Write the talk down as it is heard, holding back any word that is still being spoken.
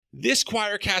This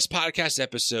Choircast podcast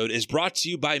episode is brought to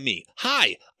you by me.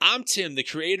 Hi, I'm Tim, the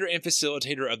creator and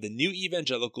facilitator of the New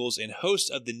Evangelicals and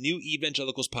host of the New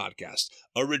Evangelicals podcast.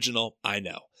 Original, I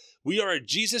know. We are a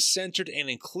Jesus-centered and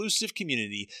inclusive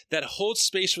community that holds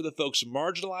space for the folks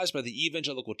marginalized by the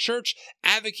evangelical church,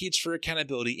 advocates for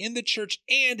accountability in the church,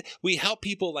 and we help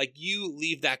people like you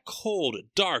leave that cold,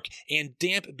 dark, and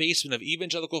damp basement of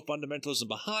evangelical fundamentalism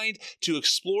behind to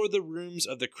explore the rooms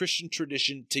of the Christian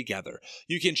tradition together.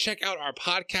 You can check out our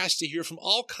podcast to hear from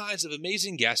all kinds of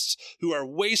amazing guests who are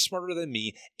way smarter than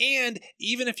me, and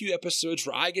even a few episodes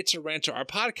where I get to rant to our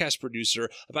podcast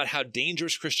producer about how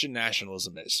dangerous Christian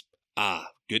nationalism is. Ah,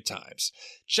 good times.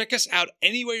 Check us out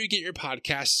anywhere you get your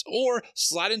podcasts or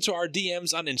slide into our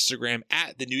DMs on Instagram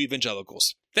at The New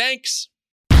Evangelicals. Thanks!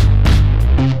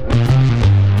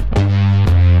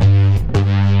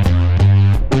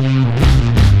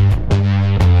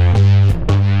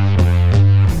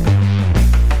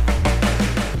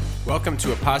 Welcome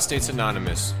to Apostates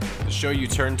Anonymous, the show you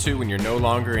turn to when you're no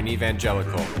longer an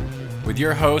evangelical. With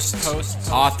your hosts,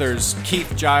 authors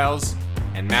Keith Giles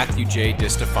and Matthew J.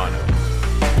 DiStefano.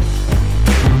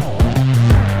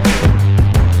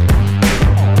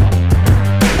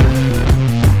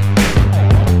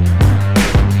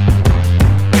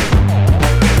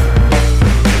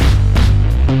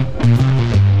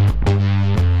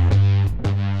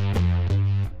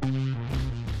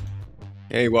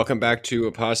 Hey, welcome back to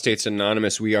Apostates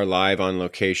Anonymous. We are live on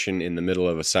location in the middle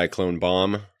of a cyclone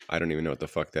bomb. I don't even know what the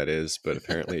fuck that is, but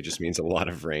apparently it just means a lot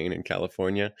of rain in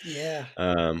California. Yeah.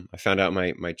 I found out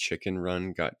my chicken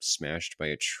run got smashed by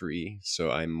a tree, so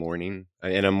I'm mourning.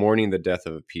 And I'm mourning the death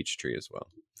of a peach tree as well.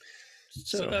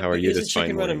 So how are you this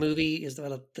fine morning? Is the Chicken Run a movie? Is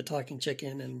the talking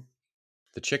chicken? And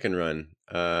the Chicken Run?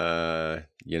 I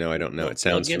don't know. It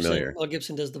sounds familiar. Mel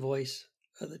Gibson does the voice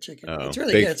of the chicken. Oh, it's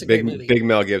really good. It's a great movie. Big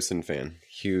Mel Gibson fan.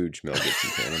 Huge Mel Gibson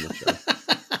fan on the show.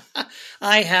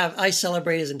 I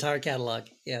celebrate his entire catalog.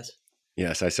 Yes.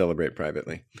 Yes, I celebrate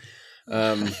privately.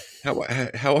 How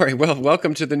are you? Well,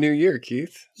 welcome to the new year,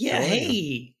 Keith. Yeah.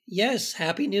 Hey. Yes.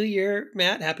 Happy New Year,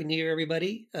 Matt. Happy New Year,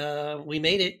 everybody. We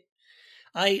made it.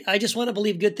 I just want to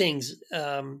believe good things.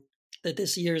 That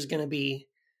this year is going to be,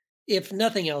 if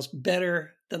nothing else,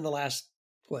 better than the last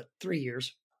 3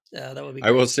 years. That would be great.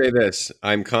 I will say this.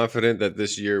 I'm confident that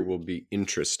this year will be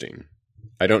interesting.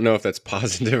 I don't know if that's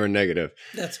positive or negative.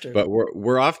 That's true. But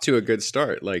we're off to a good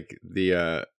start. Like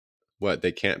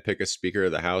they can't pick a Speaker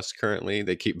of the House currently.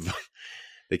 They keep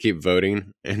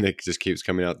voting, and it just keeps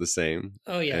coming out the same.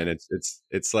 Oh yeah. And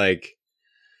it's like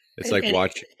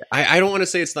watching. I don't want to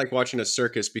say it's like watching a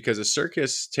circus, because a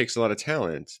circus takes a lot of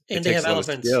talent. And they have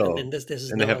elephants. And this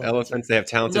is they have elephants. They have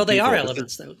talented. No, they people. are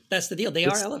elephants though. That's the deal. They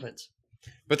are elephants.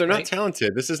 But they're not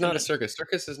talented. This is not a circus.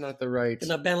 Circus is not the right. They're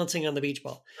not balancing on the beach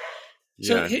ball.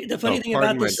 So yeah. The funny thing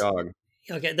about this, dog.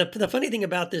 Okay. The funny thing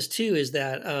about this too is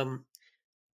that,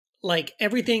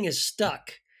 everything is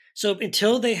stuck. So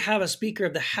until they have a Speaker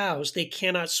of the House, they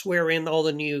cannot swear in all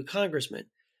the new congressmen.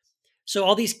 So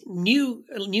all these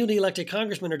newly elected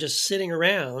congressmen are just sitting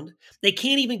around. They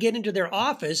can't even get into their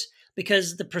office,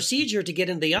 because the procedure to get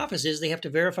into the office is they have to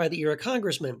verify that you're a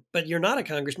congressman, but you're not a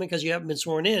congressman because you haven't been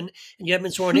sworn in, and you haven't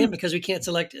been sworn in because we can't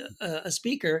select a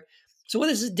speaker. So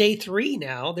this is day 3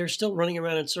 now. They're still running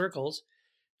around in circles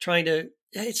trying to,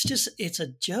 it's a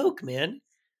joke, man.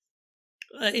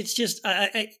 I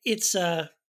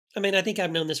think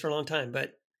I've known this for a long time,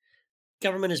 but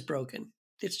government is broken.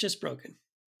 It's just broken.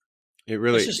 It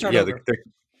really, Let's just start over.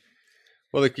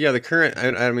 The current.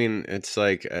 I mean, it's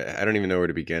like I don't even know where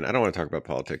to begin. I don't want to talk about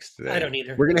politics today. I don't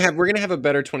either. We're gonna have a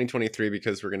better 2023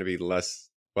 because we're gonna be less.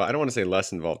 Well, I don't want to say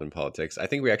less involved in politics. I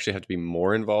think we actually have to be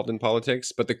more involved in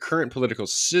politics. But the current political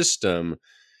system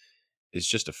is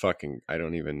just a fucking. I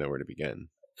don't even know where to begin.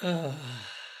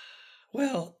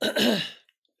 Well,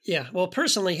 yeah. Well,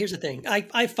 personally, here's the thing.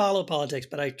 I follow politics,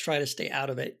 but I try to stay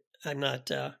out of it. I'm not.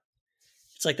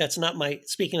 It's like that's not my.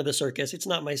 Speaking of the circus, it's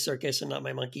not my circus and not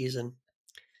my monkeys and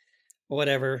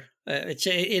whatever. It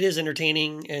is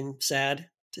entertaining and sad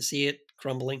to see it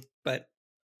crumbling, but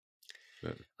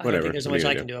I don't think there's much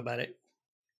I can do about it.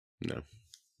 No.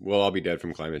 Well, I'll be dead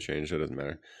from climate change, so it doesn't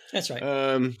matter. That's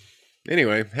right.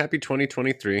 Anyway, happy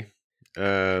 2023.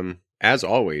 As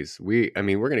always, we're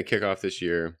going to kick off this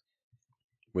year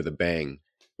with a bang.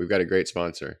 We've got a great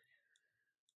sponsor.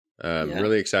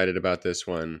 Really excited about this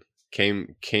one.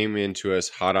 Came into us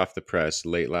hot off the press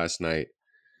late last night.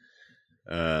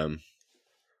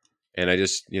 And I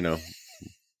just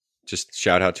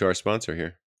shout out to our sponsor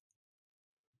here.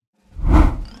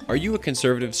 Are you a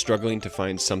conservative struggling to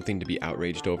find something to be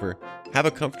outraged over? Have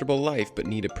a comfortable life but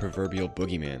need a proverbial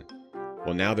boogeyman?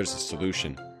 Well, now there's a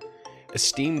solution.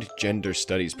 esteemed gender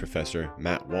studies professor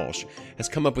Matt Walsh has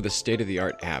come up with a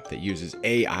state-of-the-art app that uses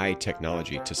AI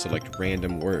technology to select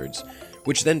random words,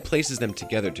 which then places them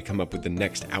together to come up with the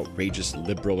next outrageous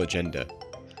liberal agenda.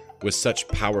 With such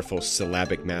powerful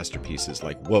syllabic masterpieces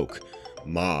like woke,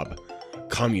 mob,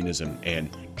 communism,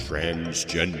 and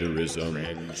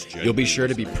transgenderism, you'll be sure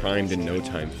to be primed in no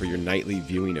time for your nightly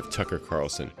viewing of Tucker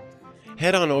Carlson.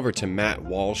 Head on over to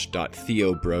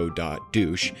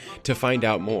mattwalsh.theobro.douche to find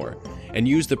out more, and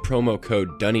use the promo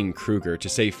code Dunning-Kruger to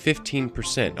save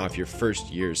 15% off your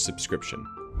first year's subscription.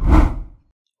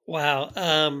 Wow.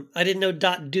 I didn't know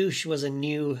 .douche was a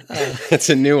new... That's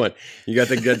a new one. You got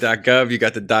the .gov, you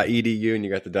got the .edu, and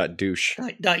you got the .douche.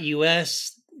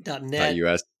 .us, .net.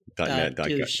 .us, .net,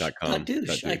 .douche. .com.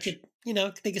 .douche. I could,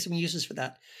 think of some uses for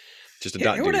that. Just a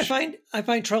Here what .douche. I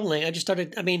find troubling. I just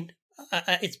started,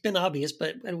 it's been obvious,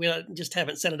 but we just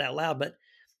haven't said it out loud, but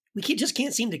we just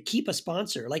can't seem to keep a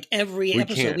sponsor. Like every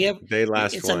episode we have, they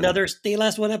last they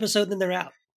last one episode, then they're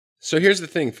out. So here's the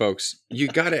thing, folks. You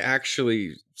got to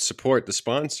actually support the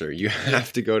sponsor. You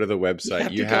have to go to the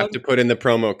website. You have to put in the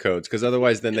promo codes, because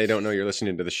otherwise then they don't know you're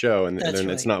listening to the show, and then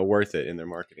it's not worth it in their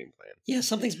marketing plan. Yeah,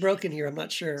 something's broken here. I'm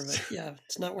not sure, but yeah,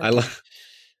 it's not working.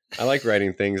 I like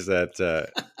writing things that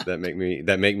make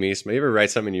me smile. You ever write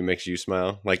something that makes you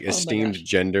smile? Like esteemed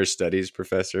gender studies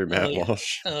professor Matt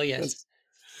Walsh. Oh yes.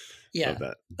 Yeah,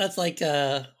 that. That's like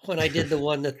when I did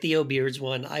the Theo Beards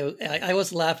one. I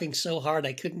was laughing so hard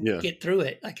I couldn't get through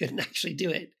it. I couldn't actually do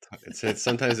it.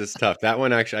 Sometimes it's tough. That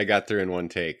one actually I got through in one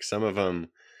take. Some of them,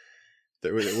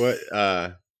 there was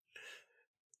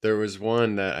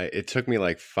one that it took me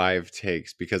like 5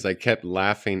 takes because I kept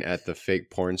laughing at the fake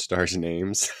porn stars'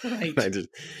 names. Right. I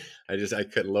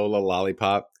could Lola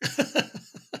Lollipop.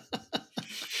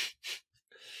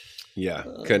 Yeah,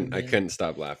 I couldn't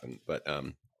stop laughing. But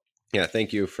yeah,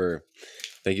 thank you for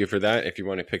that. If you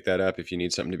want to pick that up, if you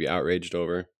need something to be outraged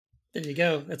over, there you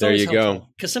go. That's there you go.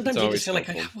 Because sometimes you just feel like,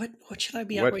 what should I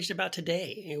be outraged about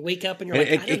today? You wake up and you're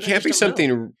like, it can't be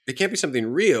something. It can't be something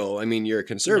real. I mean, you're a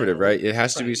conservative, right? It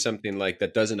has to be something like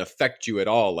that doesn't affect you at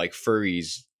all, like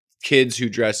furries, kids who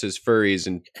dress as furries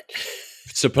and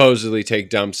supposedly take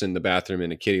dumps in the bathroom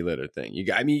in a kitty litter thing. You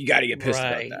got to get pissed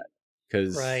about that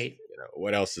because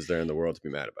what else is there in the world to be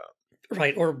mad about?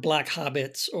 Right, or black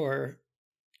hobbits, or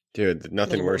dude,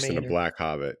 nothing worse than a black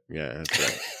hobbit. Yeah, that's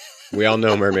right. We all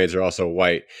know mermaids are also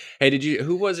white. Hey,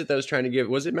 who was it that was trying to give,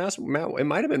 was it Matt? It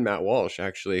might have been Matt Walsh,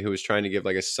 actually, who was trying to give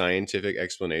like a scientific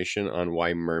explanation on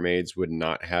why mermaids would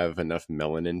not have enough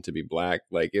melanin to be black.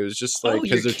 Like, it was just like,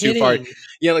 because they're too far.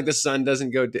 Yeah, like the sun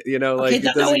doesn't go,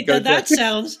 that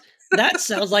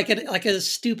sounds like a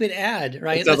stupid ad,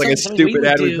 right? It sounds like a stupid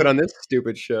ad we put on this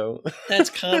stupid show. That's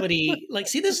comedy. Like,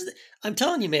 see, I'm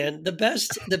telling you, man, the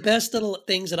best little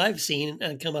things that I've seen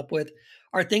and come up with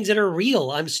are things that are real.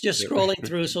 I'm just scrolling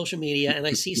through social media and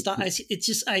I see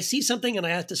something and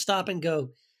I have to stop and go,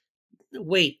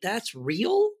 wait, that's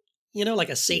real? Like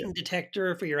a Satan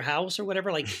detector for your house or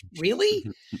whatever. Like, really?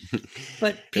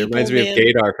 But people, it reminds me of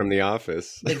Gaydar from The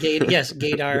Office. Yes,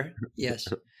 Gaydar. Yes.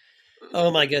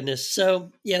 Oh my goodness.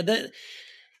 So yeah,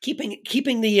 keeping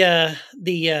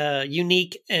the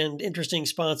unique and interesting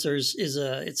sponsors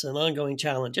it's an ongoing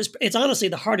challenge. It's honestly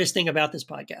the hardest thing about this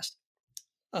podcast.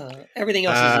 Everything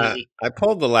else is easy. I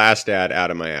pulled the last ad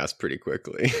out of my ass pretty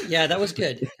quickly. Yeah, that was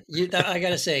good. I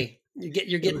gotta say,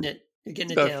 you're getting it. You're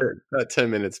getting it down. About 10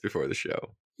 minutes before the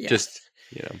show. Yeah. Just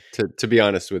to be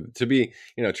honest to be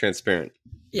transparent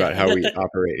about how we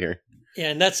operate here.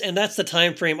 Yeah, and that's the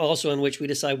time frame also in which we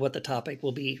decide what the topic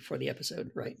will be for the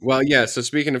episode, right? Well, yeah. So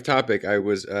speaking of topic, I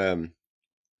was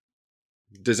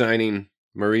designing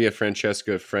Maria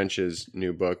Francesca French's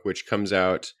new book, which comes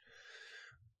out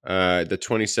the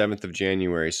 27th of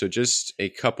January. So just a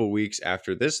couple weeks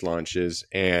after this launches,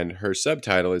 and her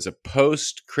subtitle is A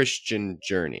Post-Christian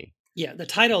Journey. Yeah, the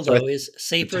title though is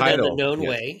Safer Than the Known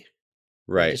Way.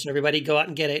 Right. Just everybody go out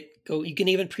and get it. You can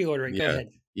even pre-order it. Go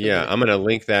ahead. Yeah, I'm going to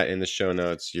link that in the show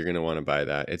notes. You're going to want to buy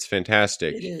that. It's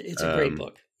fantastic. It's a great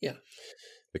book. Yeah.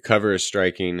 The cover is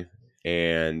striking,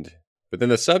 but then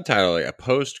the subtitle, like, A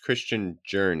Post-Christian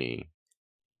Journey.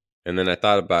 And then I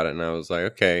thought about it and I was like,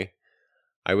 okay,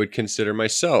 I would consider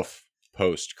myself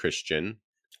post-Christian.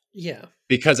 Yeah.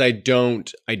 Because I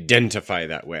don't identify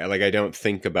that way. Like, I don't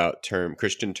think about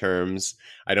Christian terms.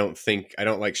 I don't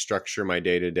like structure my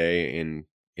day-to-day in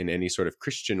any sort of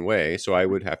Christian way. So I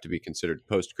would have to be considered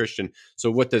post-Christian. So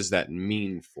what does that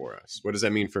mean for us? What does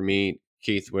that mean for me,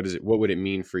 Keith? What would it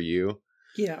mean for you?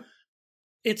 Yeah.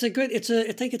 I think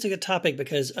it's a good topic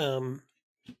because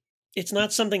it's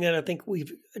not something that I think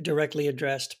we've directly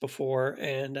addressed before.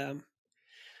 And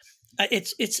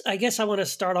It's. I guess I want to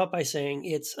start off by saying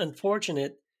it's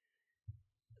unfortunate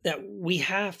that we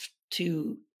have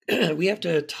to we have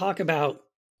to talk about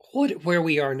where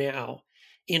we are now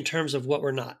in terms of what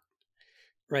we're not,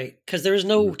 right? Because there is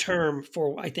no term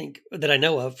for, I think, that I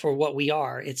know of for what we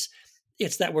are. It's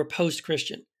that we're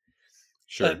post-Christian.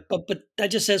 Sure. But that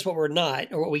just says what we're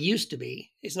not, or what we used to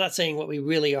be. It's not saying what we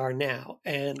really are now.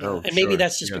 And maybe Sure.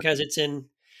 that's just Yeah. because it's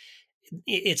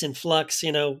in flux.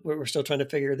 We're still trying to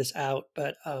figure this out.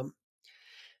 But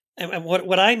and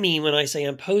what I mean when I say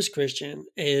I'm post-Christian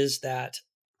is that,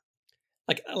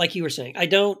 like you were saying, I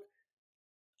don't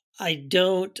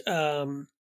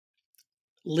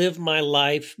live my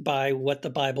life by what the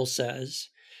Bible says.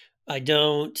 I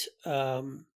don't.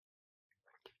 I'm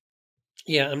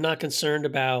not concerned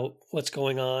about what's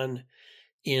going on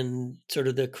in sort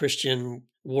of the Christian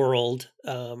world,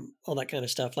 all that kind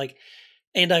of stuff.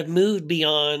 And I've moved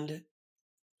beyond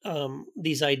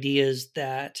these ideas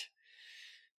that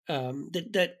I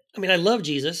mean, I love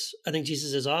Jesus. I think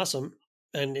Jesus is awesome,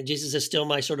 and Jesus is still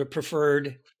my sort of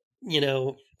preferred,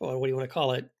 or what do you want to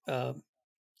call it?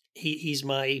 He's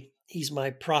my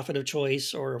prophet of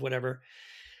choice or whatever.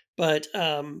 But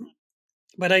I'm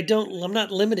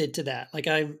not limited to that.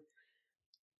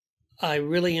 I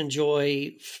really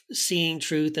enjoy seeing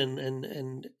truth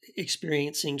and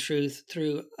experiencing truth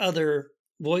through other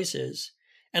voices,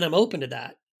 and I'm open to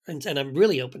that, and I'm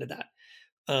really open to that.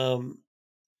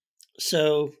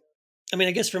 So, I mean,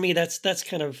 I guess for me, that's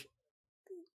kind of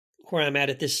where I'm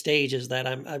at this stage, is that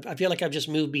I feel like I've just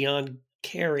moved beyond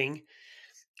caring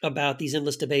about these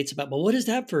endless debates about, well, what does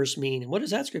that verse mean? And what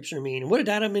does that scripture mean? And what did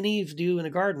Adam and Eve do in the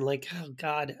garden? Like, oh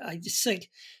God, I just think,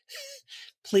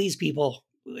 please, people,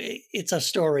 it's a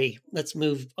story. Let's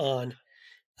move on.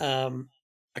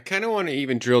 I kind of want to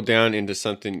even drill down into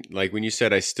something like when you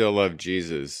said, I still love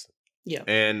Jesus. Yeah.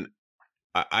 And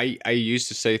I used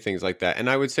to say things like that. And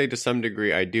I would say to some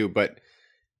degree I do. But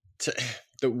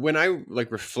when I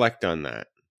reflect on that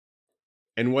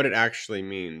and what it actually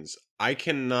means, I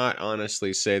cannot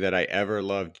honestly say that I ever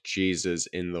loved Jesus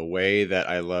in the way that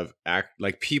I love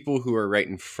people who are right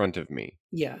in front of me.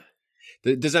 Yeah.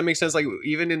 Does that make sense? Like,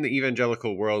 even in the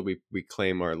evangelical world, we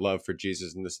claim our love for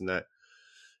Jesus and this and that.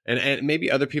 And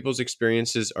maybe other people's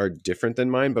experiences are different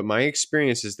than mine, but my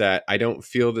experience is that I don't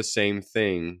feel the same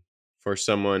thing for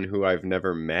someone who I've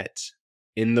never met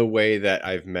in the way that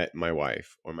I've met my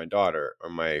wife or my daughter or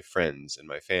my friends and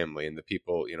my family and the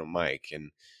people, Mike.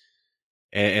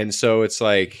 And so it's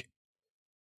like,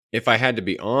 if I had to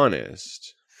be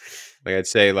honest, I'd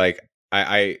say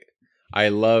I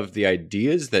love the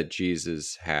ideas that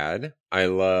Jesus had. I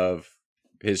love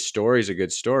his story is a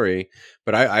good story,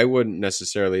 but I wouldn't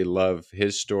necessarily love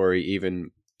his story even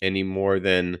any more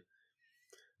than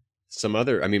some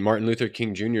other. I mean, Martin Luther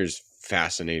King Jr.'s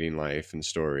fascinating life and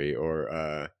story,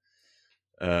 or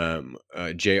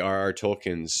J.R.R.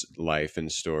 Tolkien's life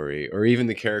and story, or even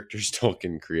the characters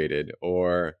Tolkien created,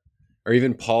 or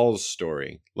even Paul's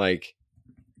story.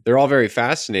 They're all very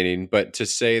fascinating, but to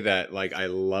say that I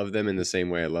love them in the same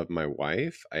way I love my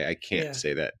wife, I can't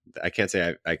say that. I can't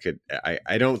say I could.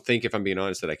 I don't think, if I'm being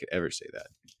honest, that I could ever say that.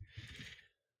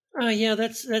 Yeah,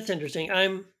 that's interesting.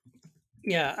 I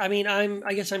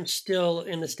guess I'm still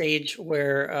in the stage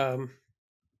where,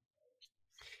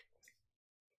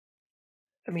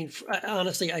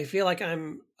 honestly, I feel like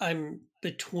I'm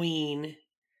between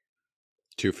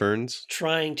two ferns,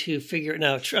 trying to figure it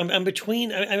out. I'm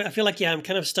between. I feel like, I'm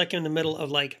kind of stuck in the middle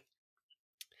of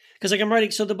because I'm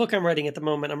writing. So the book I'm writing at the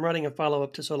moment, I'm writing a follow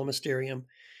up to Sola Mysterium,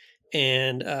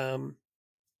 and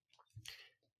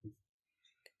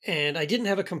I didn't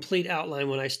have a complete outline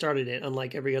when I started it,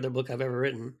 unlike every other book I've ever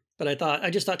written. But I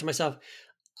just thought to myself,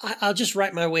 I'll just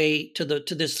write my way to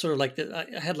this sort of I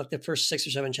had the first 6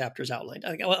 or 7 chapters outlined.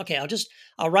 Okay,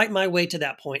 I'll write my way to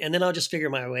that point, and then I'll just figure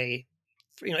my way.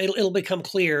 It'll become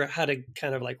clear how to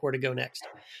kind of where to go next.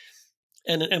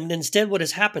 And instead, what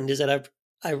has happened is that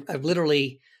I've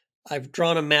literally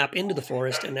drawn a map into the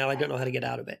forest, and now I don't know how to get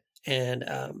out of it. And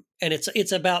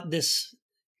it's about this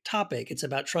topic. It's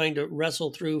about trying to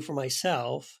wrestle through for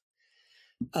myself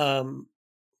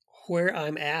where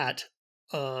I'm at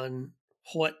on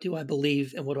what do I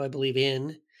believe and what do I believe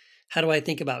in? How do I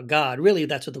think about God? Really,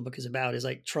 that's what the book is about, is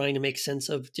trying to make sense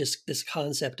of just this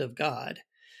concept of God.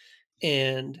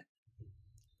 And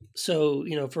so,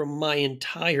 for my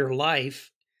entire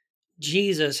life,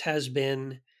 Jesus has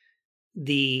been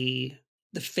the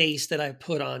face that I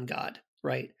put on God,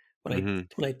 right? When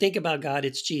I think about God,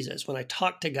 it's Jesus. When I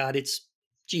talk to God, it's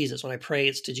Jesus. When I pray,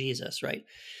 it's to Jesus, right?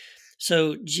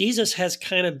 So Jesus has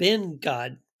kind of been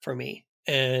God for me.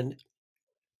 And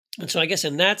so I guess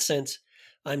in that sense,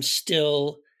 I'm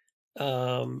still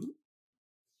um,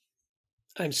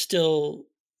 I'm still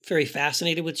very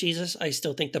fascinated with Jesus. I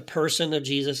still think the person of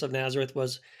Jesus of Nazareth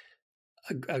was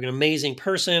an amazing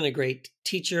person, a great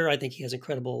teacher. I think he has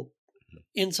incredible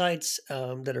insights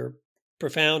that are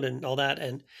profound and all that.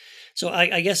 And so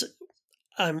I guess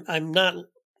I'm not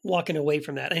walking away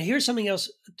from that. And here's something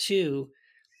else too.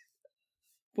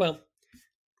 Well,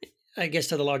 I guess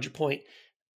to the larger point,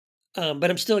 but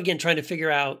I'm still again trying to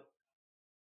figure out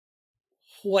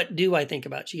what do I think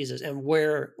about Jesus and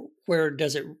where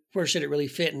should it really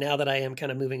fit now that I am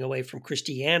kind of moving away from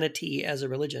Christianity as a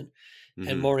religion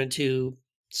and more into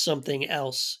something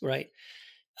else, right?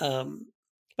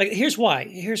 Like here's why.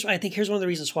 I think here's one of the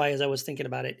reasons why, as I was thinking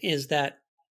about it, is that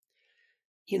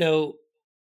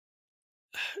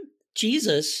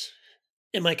Jesus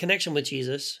and my connection with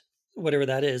Jesus, whatever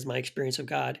that is, my experience of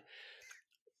God,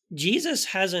 Jesus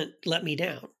hasn't let me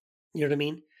down. You know what I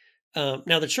mean?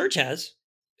 Now the church has,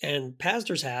 and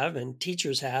pastors have, and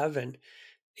teachers have, and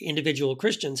individual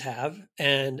Christians have,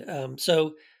 and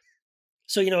so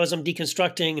as I'm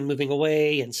deconstructing and moving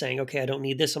away and saying, okay, I don't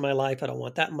need this in my life, I don't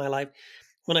want that in my life.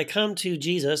 When I come to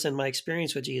Jesus and my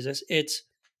experience with Jesus,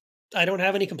 I don't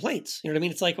have any complaints. You know what I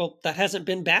mean? It's like, well, that hasn't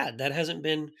been bad. That hasn't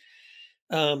been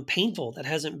painful. That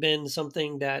hasn't been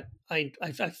something that I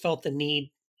felt the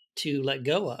need to let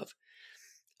go of.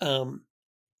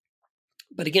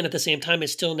 But again, at the same time,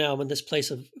 it's still now in this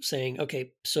place of saying,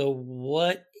 okay, so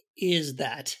what is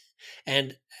that?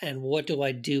 And what do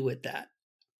I do with that?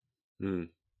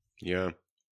 Yeah.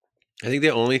 I think the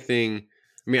only thing,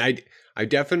 I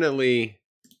definitely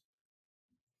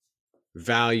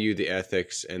value the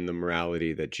ethics and the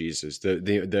morality that Jesus,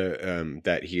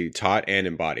 that he taught and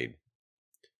embodied.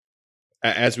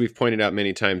 As we've pointed out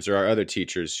many times, there are other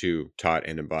teachers who taught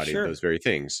and embodied those very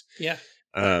things. Yeah.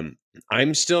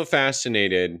 I'm still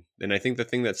fascinated, and I think the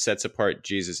thing that sets apart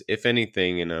Jesus, if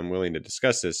anything, and I'm willing to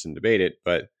discuss this and debate it,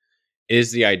 but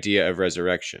is the idea of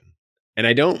resurrection. And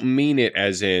I don't mean it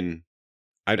as in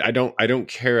I don't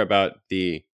care about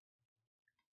the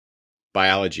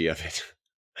biology of it.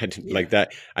 Like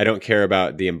that. I don't care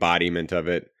about the embodiment of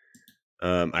it.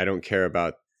 I don't care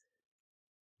about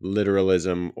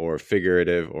literalism or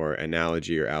figurative or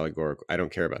analogy or allegorical. I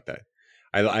don't care about that.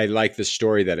 I like the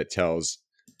story that it tells,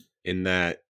 in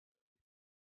that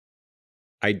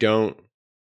I don't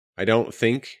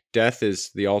think death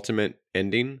is the ultimate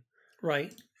ending.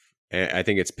 Right. I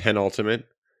think it's penultimate,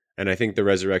 and I think the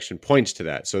resurrection points to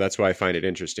that. So that's why I find it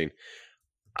interesting.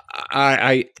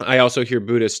 I also hear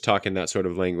Buddhists talk in that sort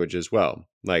of language as well.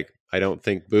 Like, I don't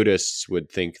think Buddhists would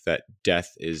think that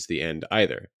death is the end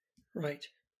either. Right.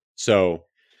 So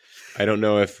I don't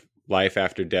know if life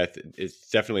after death is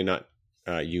definitely not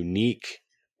unique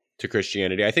to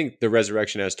Christianity. I think the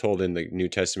resurrection as told in the New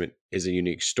Testament is a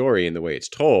unique story in the way it's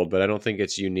told, but I don't think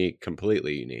it's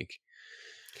completely unique.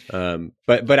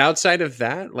 But outside of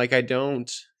that, like, I don't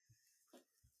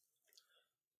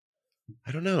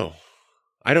know.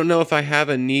 I don't know if I have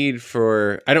a need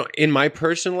for, in my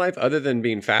personal life, other than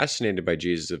being fascinated by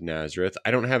Jesus of Nazareth,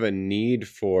 I don't have a need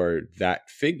for that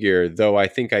figure, though I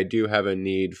think I do have a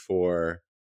need for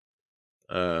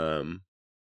kind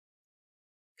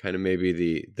of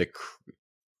maybe the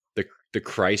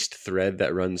Christ thread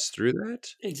that runs through that.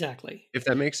 Exactly. If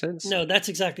that makes sense. No, that's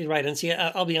exactly right. And see,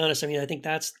 I'll be honest. I mean, I think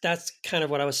that's kind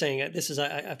of what I was saying. I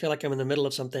feel like I'm in the middle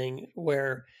of something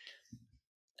where,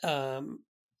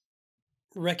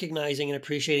 recognizing and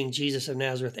appreciating Jesus of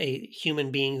Nazareth, a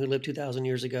human being who lived 2,000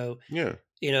 years ago,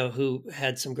 who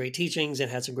had some great teachings and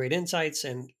had some great insights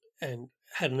and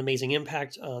had an amazing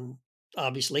impact on,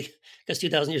 obviously, because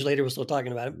 2,000 years later we're still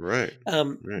talking about him. Right.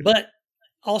 But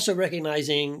also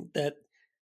recognizing that,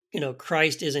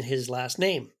 Christ isn't his last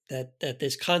name, that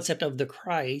this concept of the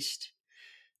Christ,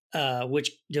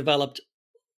 which developed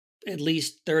at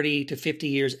least 30 to 50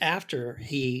 years after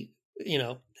he,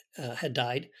 had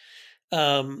died,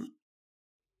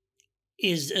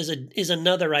 is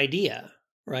another idea,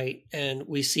 right? And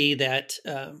we see that.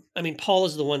 Paul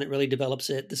is the one that really develops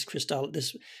it. This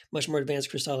much more advanced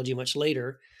Christology much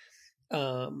later,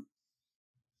 and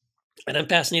I'm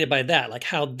fascinated by that, like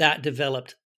how that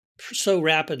developed so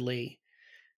rapidly,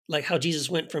 like how Jesus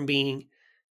went from being,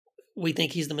 we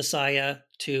think he's the Messiah,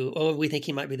 to, oh, we think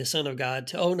he might be the Son of God,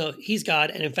 to, oh no, he's God,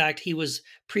 and in fact he was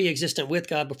pre-existent with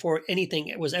God before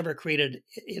anything was ever created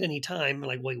at any time.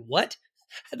 Like, wait, what?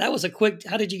 That was a quick.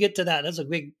 How did you get to that? That's a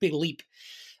big leap.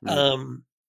 And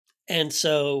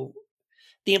so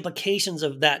the implications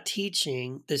of that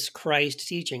teaching, this Christ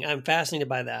teaching, I'm fascinated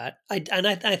by that.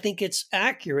 I think it's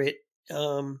accurate.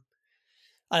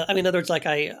 I mean, in other words, like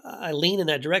I lean in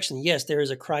that direction. Yes, there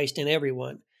is a Christ in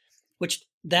everyone, which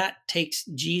that takes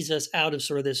Jesus out of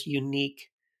sort of this unique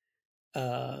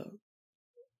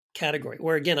category.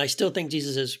 Where again, I still think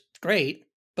Jesus is great,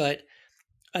 but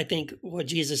I think what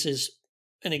Jesus is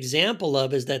an example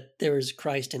of is that there is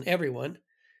Christ in everyone,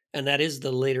 and that is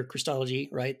the later Christology,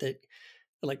 right? That,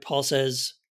 like Paul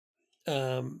says,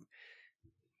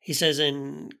 he says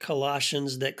in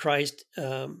Colossians that Christ,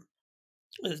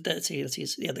 let's see,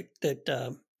 yeah,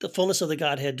 that the fullness of the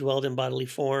Godhead dwelled in bodily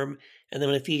form, and then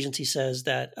in Ephesians he says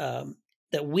that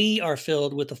that we are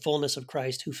filled with the fullness of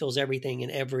Christ, who fills everything in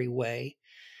every way.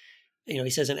 You know, he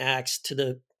says in Acts to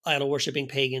the idol worshiping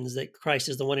pagans that Christ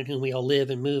is the one in whom we all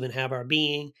live and move and have our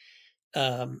being.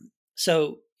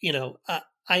 So, you know,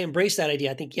 I embrace that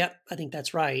idea. I think, yep, I think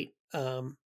that's right.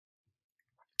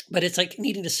 But it's like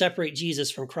needing to separate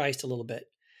Jesus from Christ a little bit.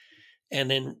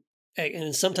 And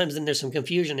sometimes then there's some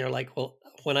confusion there. Like, well,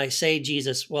 when I say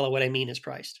Jesus, well, what I mean is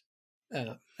Christ.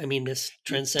 I mean, this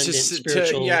transcendent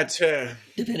spiritual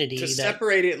divinity. To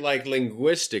separate it like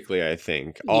linguistically, I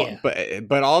think. Yeah.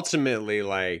 But ultimately,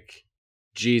 like,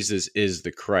 Jesus is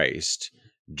the Christ,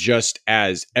 just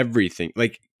as everything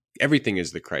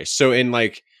is the Christ. So in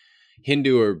like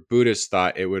Hindu or Buddhist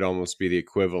thought, it would almost be the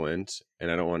equivalent,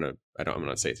 and I'm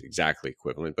not saying it's exactly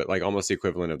equivalent, but like almost the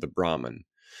equivalent of the Brahman.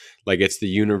 Like it's the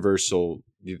universal,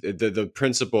 the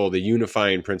principle, the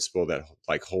unifying principle that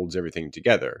like holds everything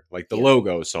together, like the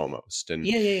logos almost. And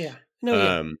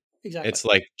No, exactly. It's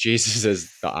like Jesus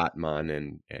is the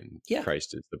Atman and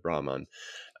Christ is the Brahman.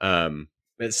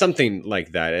 It's something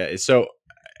like that. So,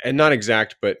 and not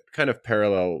exact, but kind of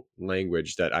parallel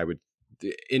language that I would,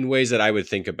 in ways that I would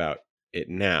think about it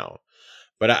now.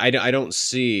 But I don't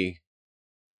see,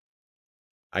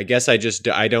 I guess I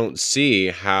don't see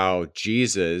how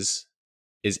Jesus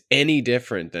is any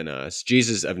different than us.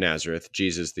 Jesus of Nazareth,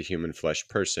 Jesus, the human flesh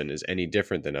person, is any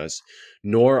different than us,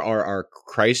 nor are our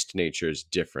Christ natures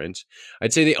different.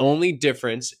 I'd say the only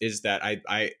difference is that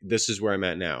this is where I'm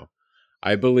at now.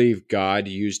 I believe God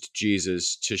used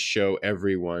Jesus to show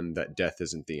everyone that death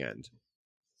isn't the end.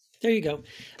 There you go.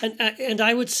 And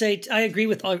I would say, I agree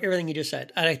with everything you just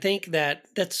said. And I think that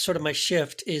that's sort of my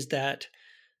shift is that,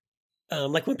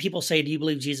 like when people say, do you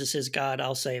believe Jesus is God?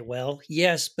 I'll say, well,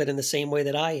 yes, but in the same way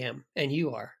that I am and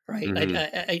you are, right?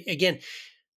 Mm-hmm. Again,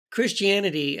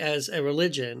 Christianity as a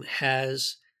religion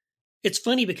it's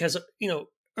funny because, you know,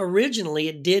 originally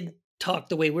it did talk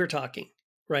the way we're talking,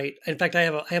 right? In fact, I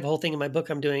have a whole thing in my book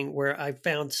I'm doing where I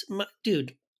found,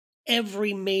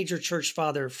 every major church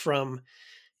father from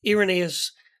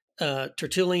Irenaeus,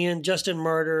 Tertullian, Justin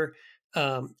Martyr,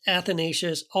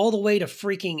 Athanasius, all the way to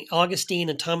freaking Augustine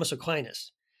and Thomas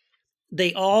Aquinas.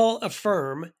 They all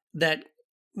affirm that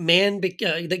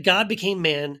that God became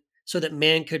man so that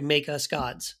man could make us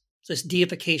gods. So this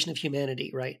deification of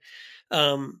humanity, right?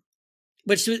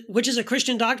 Which is a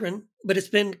Christian doctrine, but it's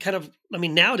been kind of, I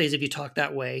mean, nowadays, if you talk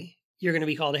that way, you're going to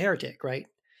be called a heretic, right?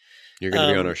 You're going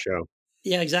to be on our show.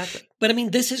 Yeah, exactly. But I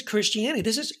mean, this is Christianity.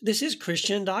 This is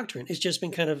Christian doctrine. It's just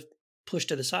been kind of pushed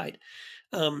to the side.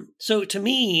 So to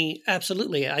me,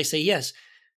 absolutely, I say yes.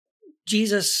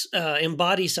 Jesus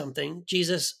embodies something.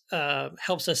 Jesus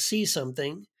helps us see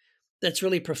something that's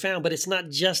really profound. But it's not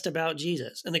just about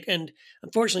Jesus. And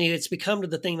unfortunately, it's become to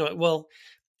the thing. Well,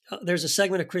 there's a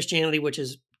segment of Christianity which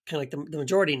is kind of like the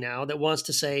majority now that wants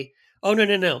to say, oh,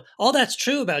 no. All that's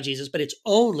true about Jesus, but it's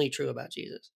only true about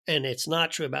Jesus. And it's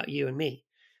not true about you and me.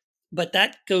 But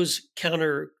that goes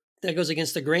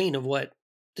against the grain of what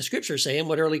the scriptures say and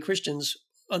what early Christians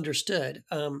understood.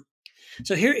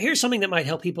 So here's something that might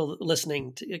help people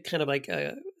listening to kind of like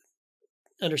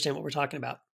understand what we're talking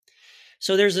about.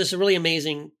 So there's this really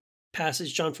amazing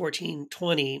passage, John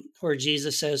 14:20, where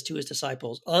Jesus says to his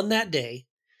disciples, on that day,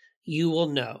 you will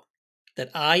know that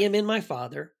I am in my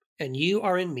Father and you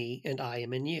are in me and I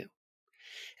am in you.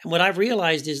 And what I've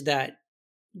realized is that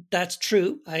that's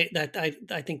true. I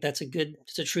think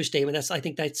it's a true statement. I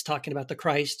think that's talking about the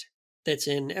Christ that's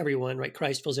in everyone, right?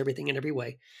 Christ fills everything in every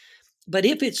way. But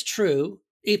if it's true,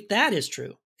 if that is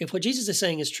true, if what Jesus is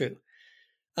saying is true,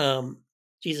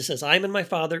 Jesus says, I'm in my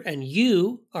Father and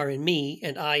you are in me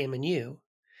and I am in you.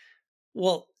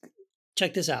 Well,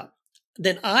 check this out.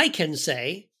 Then I can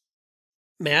say,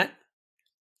 Matt,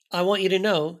 I want you to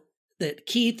know that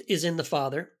Keith is in the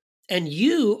Father and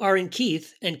you are in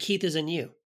Keith and Keith is in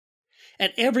you.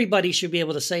 And everybody should be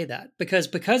able to say that because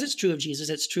it's true of Jesus,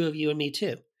 it's true of you and me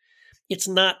too. It's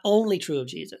not only true of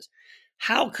Jesus.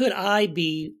 How could I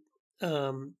be,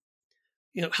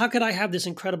 how could I have this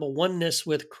incredible oneness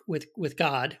with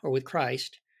God or with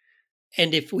Christ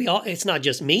And if we all, it's not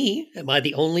just me. Am I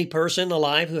the only person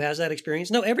alive who has that experience?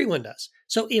 No, everyone does.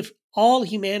 So if all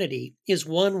humanity is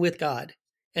one with God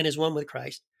and is one with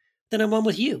Christ, then I'm one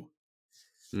with you,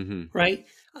 Mm-hmm. right?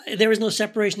 There is no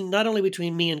separation not only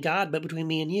between me and God, but between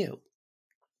me and you.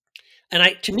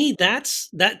 And to me, that's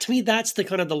the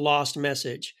kind of the lost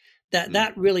message.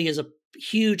 That really is a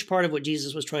huge part of what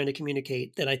Jesus was trying to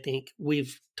communicate, that I think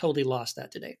we've totally lost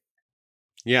that today.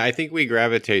 Yeah, I think we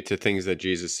gravitate to things that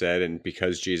Jesus said, and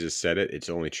because Jesus said it, it's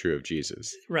only true of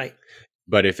Jesus. Right.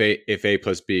 But if A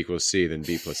plus B equals C, then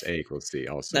B plus A equals C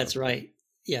also. That's right.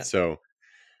 Yeah. So,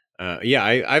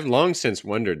 I've long since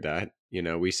wondered that. You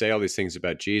know, we say all these things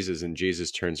about Jesus, and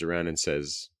Jesus turns around and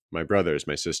says, "My brothers,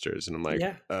 my sisters," and I'm like,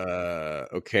 Yeah.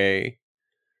 Okay.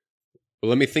 Well,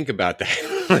 let me think about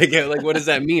that. like, what does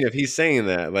that mean if he's saying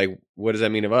that? Like, what does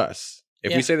that mean of us?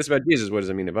 If Yeah. we say this about Jesus, what does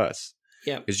it mean of us?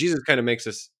 Yeah. Because Jesus kind of makes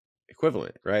us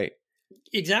equivalent, right?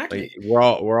 Exactly.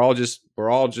 Like we're all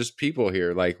just people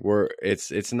here. Like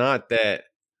it's not that.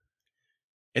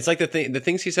 It's like the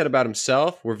things he said about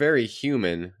himself were very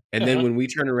human, and then when we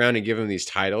turn around and give him these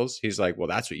titles, he's like, "Well,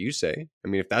 that's what you say. I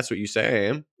mean, if that's what you say, I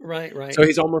am." Right. Right. So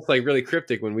he's almost like really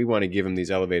cryptic when we want to give him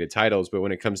these elevated titles, but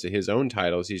when it comes to his own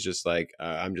titles, he's just like,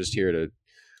 "I'm just here to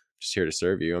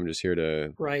serve you. I'm just here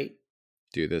to right.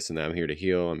 do this and that. I'm here to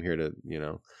heal. I'm here to, you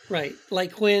know." Right.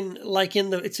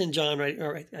 It's in John, right?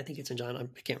 Or I think it's in John. I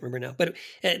can't remember now. But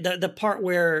the part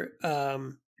where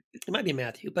it might be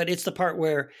Matthew, but it's the part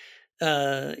where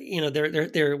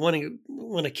they're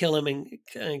want to kill him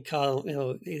and call,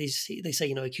 they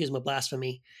say, accuse him of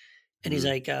blasphemy, and he's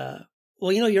like,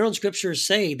 well, your own scriptures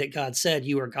say that God said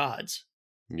you are gods.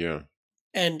 Yeah.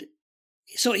 And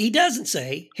so he doesn't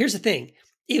say. Here's the thing: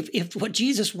 if what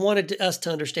Jesus wanted us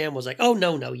to understand was like, oh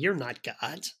no, you're not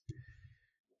gods,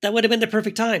 that would have been the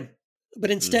perfect time.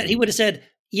 But instead, he would have said,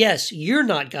 yes, you're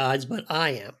not gods, but I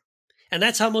am. And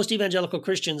that's how most evangelical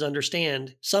Christians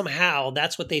understand. Somehow,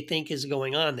 that's what they think is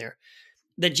going on there.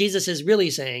 That Jesus is really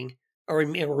saying, or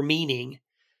meaning,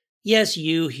 yes,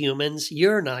 you humans,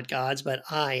 you're not gods, but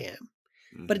I am.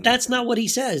 But that's not what he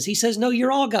says. He says, no,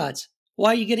 you're all gods. Why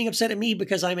are you getting upset at me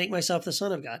because I make myself the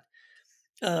Son of God?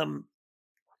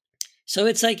 So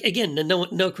it's like, again,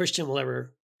 no Christian will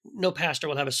ever, no pastor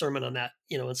will have a sermon on that,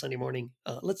 on Sunday morning.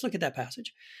 Let's look at that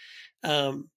passage.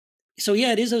 So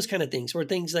yeah, it is those kind of things where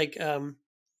things like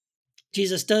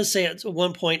Jesus does say at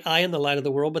one point, I am the light of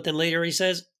the world, but then later he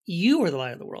says, you are the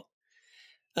light of the world.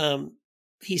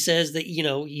 He says that,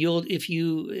 if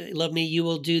you love me, you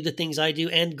will do the things I do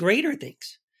and greater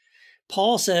things.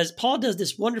 Paul does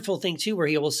this wonderful thing too, where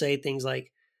he will say things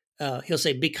like, he'll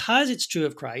say, because it's true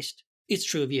of Christ, it's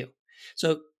true of you.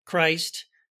 So Christ,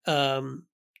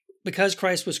 because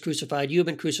Christ was crucified, you have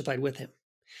been crucified with him.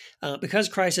 Because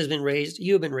Christ has been raised,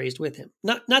 you have been raised with him.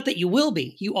 Not that you will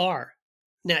be, you are.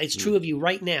 Now, it's true of you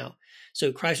right now.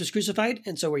 So Christ was crucified,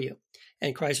 and so are you.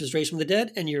 And Christ was raised from the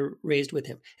dead, and you're raised with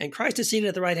him. And Christ is seated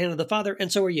at the right hand of the Father,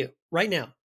 and so are you, right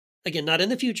now. Again, not in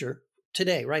the future,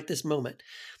 today, right this moment.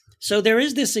 So there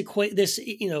is this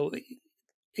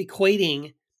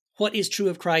equating what is true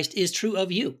of Christ is true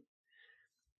of you.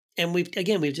 And we've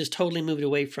just totally moved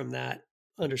away from that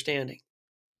understanding.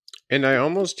 And I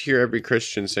almost hear every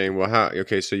Christian saying, well,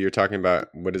 so you're talking about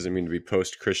what does it mean to be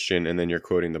post-Christian, and then you're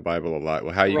quoting the Bible a lot.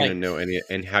 Well, how are you going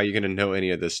to know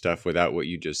any of this stuff without what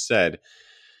you just said?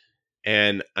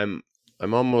 And I'm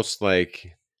almost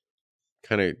like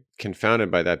kind of confounded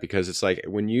by that, because it's like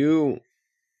when you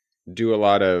do a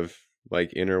lot of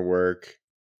like inner work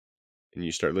and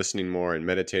you start listening more and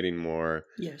meditating more.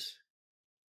 Yes.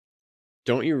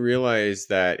 Don't you realize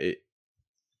that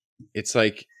it's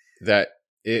like that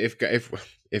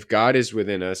if God is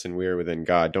within us and we are within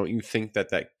God, don't you think that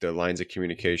the lines of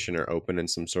communication are open in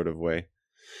some sort of way?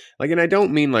 Like, and I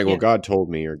don't mean like, well, God told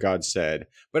me or God said,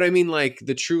 but I mean like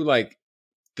the true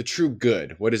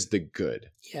good. What is the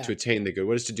good? Yeah. To attain the good?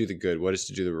 What is to do the good? What is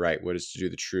to do the right? What is to do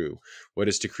the true? What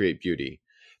is to create beauty?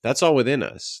 That's all within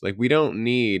us. Like, we don't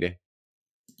need,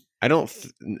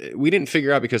 we didn't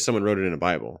figure out because someone wrote it in a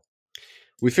Bible.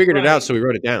 We figured it out, so we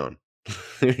wrote it down.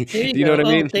 You know what I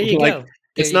mean? There you go.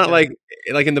 It's not like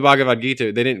in the Bhagavad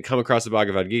Gita, they didn't come across the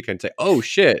Bhagavad Gita and say, oh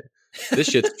shit, this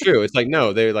shit's true. It's like,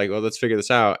 no, they're like, well, let's figure this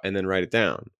out and then write it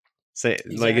down.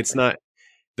 Exactly. Like, it's not,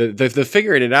 the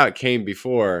figuring it out came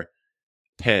before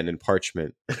pen and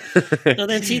parchment. No,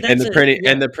 then see, and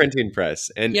the printing press.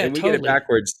 And we totally get it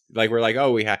backwards. Like, we're like,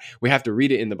 oh, we have to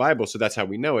read it in the Bible, so that's how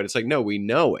we know it. It's like, no, we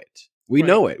know it. We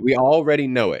know it. We already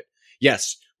know it.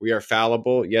 Yes, we are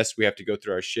fallible. Yes, we have to go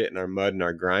through our shit and our mud and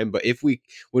our grime. But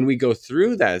when we go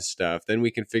through that stuff, then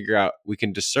we can figure out, we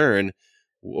can discern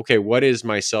okay, what is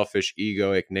my selfish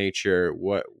egoic nature?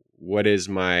 What is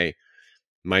my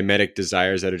mimetic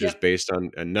desires that are just Yep. based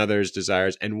on another's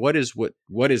desires, and what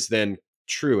is then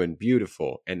true and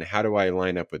beautiful, and how do I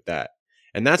line up with that?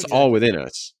 And that's all Exactly. within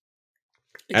us.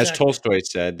 As Exactly. Tolstoy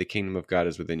said, the kingdom of God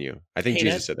is within you. I think Hey,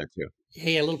 Jesus that. said that too.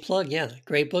 Hey, a little plug. Yeah,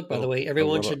 great book, by the way. A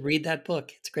Everyone little should read that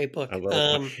book. It's a great book. a little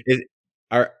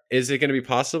plug. Is it going to be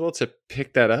possible to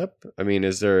pick that up? I mean,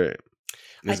 is there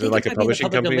I think like it a might be in the publishing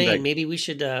public company that domain. Maybe we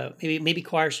should. Maybe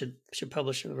Choir should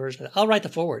publish a version of it. I'll write the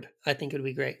forward. I think it would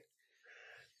be great.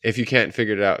 if you can't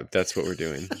figure it out, that's what we're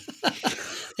doing.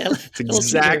 Yeah, It's a little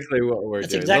teaser. exactly what we're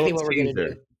That's doing. exactly Little what we're going to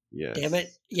teaser. do. Yes. Damn it!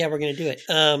 Yeah, we're going to do it.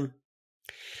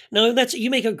 No, you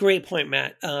make a great point,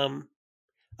 Matt.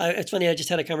 It's funny. I just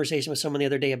had a conversation with someone the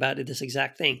other day about this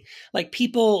exact thing. Like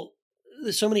people,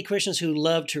 there's so many Christians who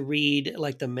love to read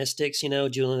like the mystics,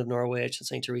 Julian of Norwich and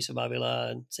Saint Teresa of Avila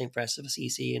and Saint Francis of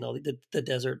Assisi and all the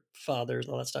Desert Fathers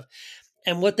and all that stuff.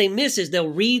 And what they miss is they'll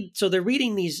read. So they're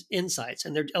reading these insights,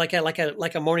 and they're like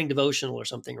a morning devotional or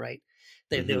something, right?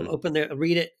 They'll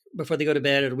read it before they go to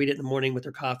bed, or read it in the morning with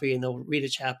their coffee, and they'll read a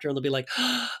chapter, and they'll be like,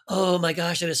 "Oh my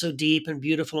gosh, that is so deep and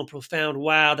beautiful and profound!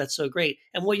 Wow, that's so great!"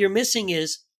 And what you're missing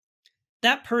is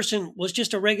that person was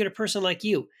just a regular person like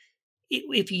you.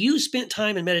 If you spent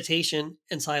time in meditation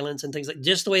and silence and things like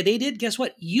just the way they did, guess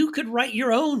what? You could write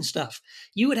your own stuff.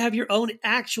 You would have your own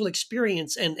actual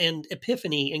experience and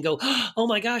epiphany and go, oh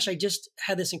my gosh, I just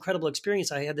had this incredible experience.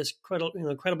 I had this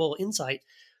incredible insight.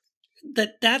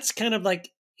 That's kind of like,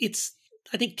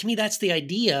 I think to me, that's the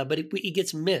idea, but it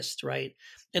gets missed. Right.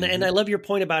 And I love your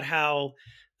point about how,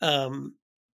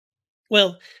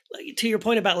 well, to your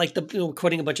point about like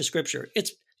quoting a bunch of scripture,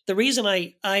 it's the reason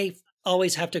I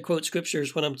always have to quote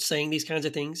scriptures when I'm saying these kinds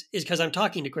of things is because I'm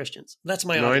talking to Christians. That's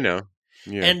my audience. I know.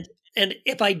 Yeah. And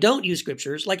if I don't use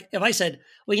scriptures, like if I said,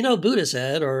 well, Buddha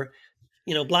said, or,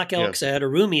 Black Elk said, or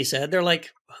Rumi said, they're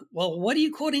like, well, what are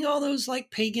you quoting all those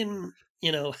like pagan,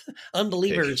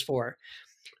 unbelievers for?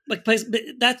 But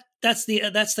that's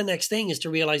the next thing is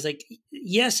to realize like,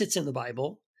 yes, it's in the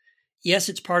Bible. Yes,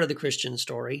 it's part of the Christian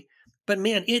story, but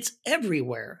man, it's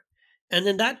everywhere. And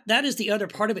then that is the other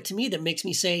part of it to me that makes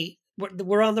me say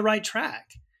we're on the right track.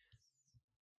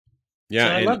 Yeah.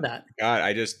 So I love that. God,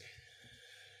 I've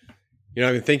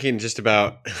been thinking just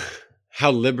about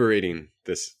how liberating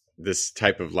this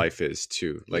type of life is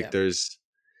too. Like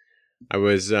I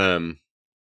was,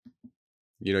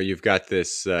 you've got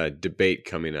this debate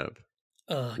coming up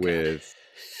with,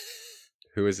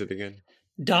 who is it again?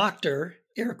 Dr.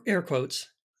 air quotes,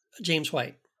 James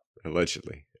White.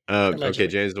 Allegedly. Okay,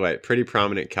 James White, pretty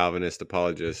prominent Calvinist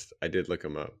apologist. I did look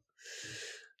him up.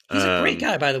 He's a great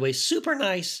guy, by the way. Super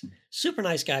nice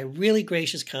guy. Really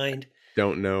gracious, kind.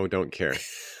 Don't know, don't care.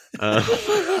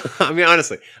 I mean,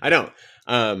 honestly, I don't.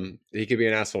 He could be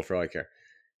an asshole for all I care.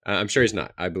 I'm sure he's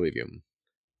not. I believe you.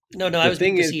 No, I was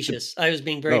being facetious. I was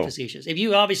being very facetious. If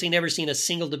you obviously never seen a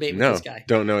single debate with this guy,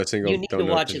 don't know a single. You need to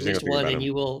watch at least one, and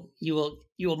you will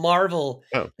marvel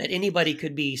that anybody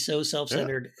could be so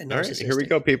self-centered and narcissistic. All right, here we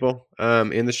go, people.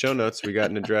 In the show notes, we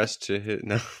got an address to hit.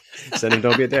 No, send him.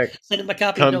 Don't be a dick. Send him a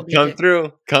copy. Come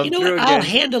through. Come through. What? I'll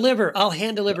hand deliver. A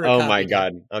copy. Oh my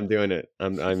God, I'm doing it.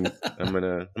 I'm gonna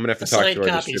have to talk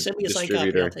to our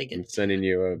distributor. I'll take it. I'm sending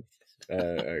you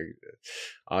a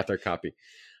author copy.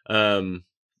 I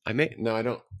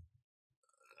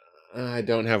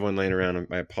don't have one laying around.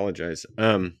 I apologize.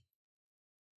 What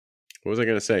was I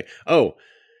going to say? Oh,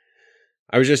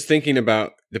 I was just thinking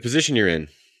about the position you're in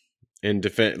and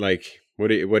defend. Like,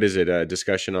 what is it? A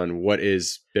discussion on what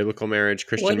is biblical marriage,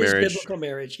 Christian marriage? What is biblical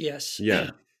marriage? Yes. Yeah.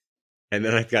 And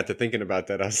then I got to thinking about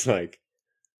that. I was like,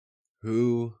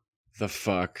 who the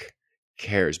fuck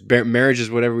cares? Marriage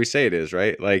is whatever we say it is,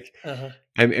 right? Like,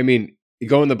 I mean, you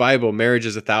go in the Bible, marriage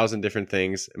is 1,000 different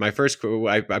things. I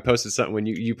posted something when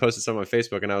you posted something on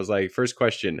Facebook, and I was like, first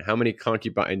question, how many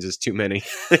concubines is too many?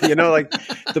 Like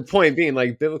the point being,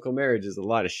 like, biblical marriage is a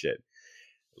lot of shit.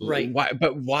 Right.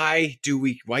 Why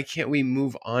can't we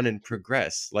move on and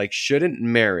progress? Like, shouldn't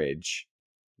marriage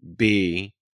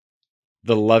be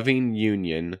the loving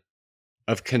union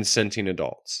of consenting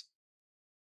adults?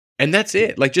 And that's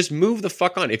it. Like, just move the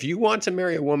fuck on. If you want to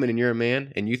marry a woman and you're a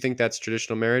man and you think that's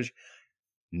traditional marriage,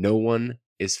 no one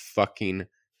is fucking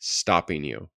stopping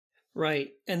you.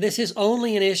 Right. And this is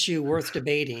only an issue worth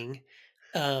debating,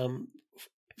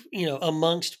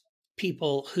 amongst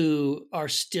people who are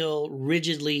still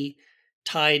rigidly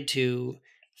tied to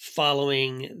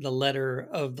following the letter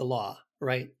of the law,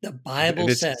 right? The Bible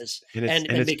says. And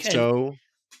it's so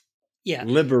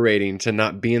liberating to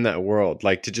not be in that world.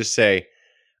 Like, to just say,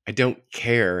 I don't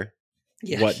care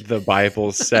what the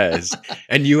Bible says.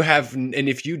 And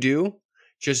if you do,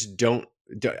 just don't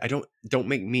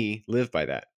make me live by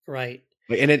that. Right.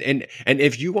 Like, and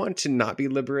if you want to not be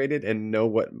liberated and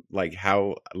know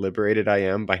how liberated I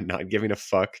am by not giving a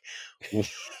fuck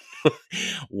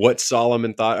what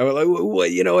Solomon thought,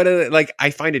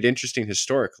 I find it interesting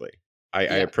historically. I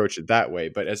approach it that way.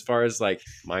 But as far as like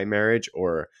my marriage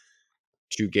or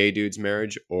two gay dudes'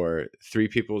 marriage or three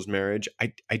people's marriage,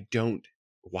 I don't.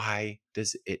 Why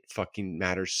does it fucking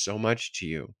matter so much to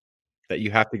you that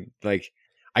you have to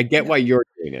I get why you're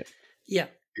doing it. Yeah.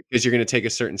 Because you're going to take a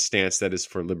certain stance that is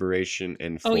for liberation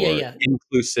and for yeah.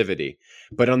 inclusivity.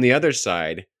 But on the other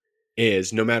side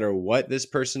is no matter what this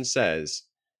person says,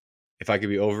 if I could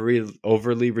be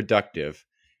overly reductive,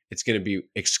 it's going to be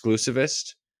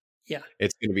exclusivist. Yeah.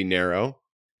 It's going to be narrow.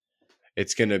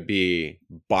 It's going to be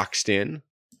boxed in.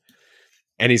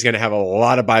 And he's going to have a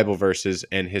lot of Bible verses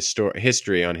and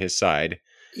history on his side.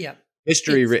 Yeah.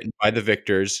 History written by the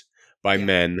victors, by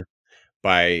men,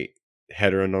 by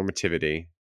heteronormativity.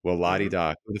 Well,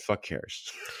 la-di-da, who the fuck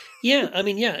cares? Yeah. I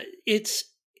mean, yeah, it's,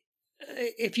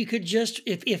 if you could just,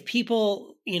 if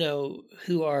people,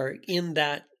 who are in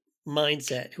that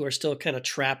mindset, who are still kind of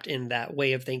trapped in that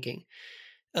way of thinking,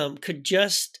 could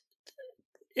just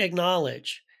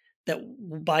acknowledge that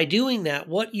by doing that,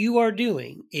 what you are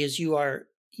doing is you are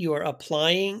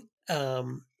applying a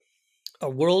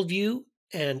worldview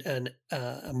and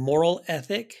a moral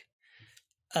ethic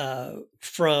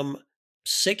from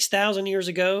 6,000 years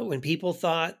ago, when people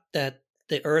thought that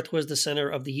the earth was the center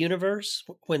of the universe,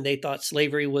 when they thought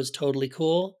slavery was totally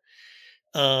cool,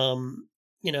 and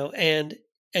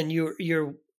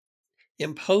you're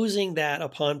imposing that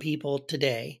upon people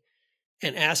today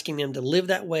and asking them to live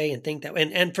that way and think that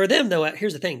way. And for them, though,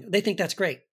 here's the thing: they think that's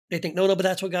great. They think, no, but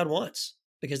that's what God wants,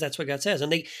 because that's what God says,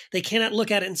 and they cannot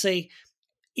look at it and say,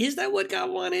 is that what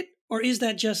God wanted, or is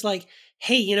that just like,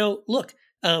 hey, look.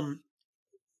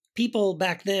 People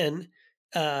back then,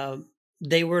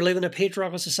 they were living in a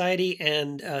patriarchal society,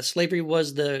 and slavery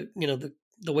was the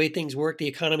way things worked, the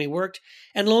economy worked,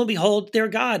 and lo and behold, their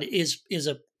God is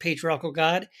a patriarchal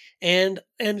God, and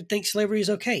thinks slavery is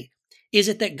okay. Is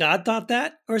it that God thought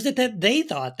that, or is it that they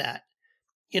thought that?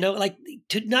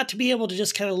 Not to be able to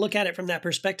just kind of look at it from that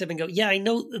perspective and go, yeah, I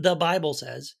know the Bible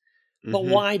says, but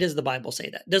why does the Bible say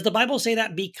that? Does the Bible say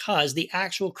that because the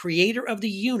actual creator of the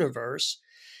universe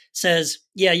says,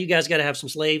 yeah, you guys got to have some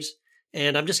slaves,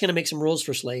 and I'm just going to make some rules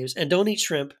for slaves, and don't eat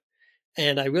shrimp,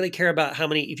 and I really care about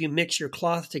if you mix your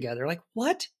cloth together. Like,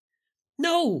 what?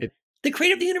 No, the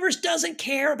creator of the universe doesn't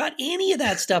care about any of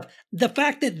that stuff. The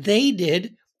fact that they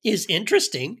did is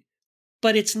interesting,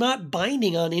 but it's not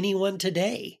binding on anyone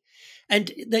today.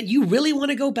 And that you really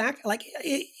want to go back,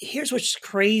 here's what's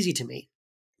crazy to me,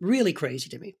 really crazy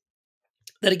to me,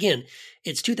 that again,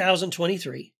 it's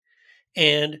 2023,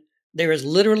 and there is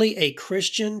literally a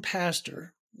Christian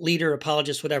pastor, leader,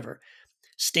 apologist, whatever,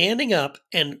 standing up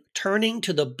and turning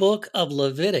to the book of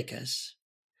Leviticus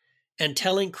and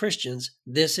telling Christians,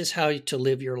 this is how to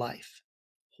live your life.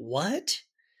 What?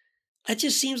 That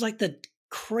just seems like the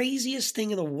craziest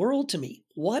thing in the world to me.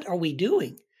 What are we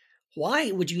doing? Why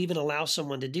would you even allow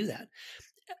someone to do that?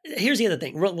 Here's the other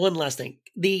thing. One last thing.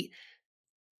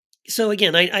 So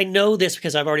again, I know this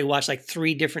because I've already watched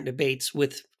 3 different debates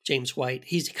with James White.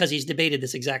 He's debated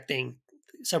this exact thing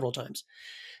several times.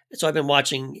 So I've been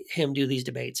watching him do these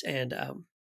debates, and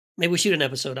maybe we shoot an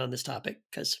episode on this topic,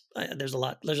 because there's a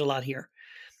lot here.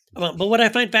 But what I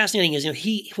find fascinating is,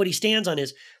 what he stands on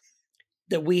is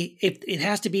that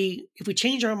if we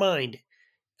change our mind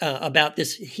about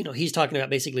this, he's talking about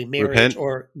basically marriage repent?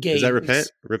 Or gay. Is that repent?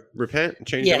 Repent?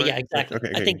 Change your mind? Yeah, exactly.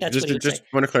 Okay. I think that's what he would say. Just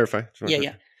want to clarify.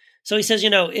 Yeah. So he says,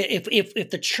 if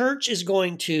the church is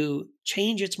going to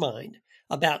change its mind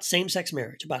about same-sex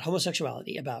marriage, about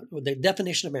homosexuality, about the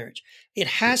definition of marriage, it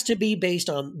has to be based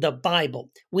on the Bible.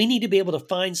 We need to be able to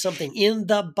find something in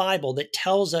the Bible that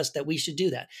tells us that we should do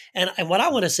that. And what I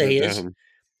want to say is,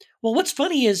 well, what's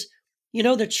funny is,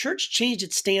 the church changed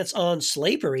its stance on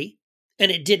slavery,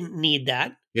 and it didn't need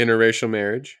that. Interracial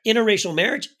marriage,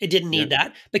 it didn't need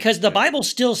that, because the Bible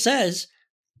still says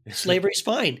slavery is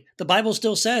fine. The Bible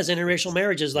still says interracial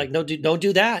marriage is don't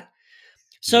do that.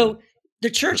 So the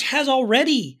church has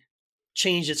already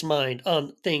changed its mind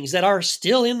on things that are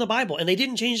still in the Bible, and they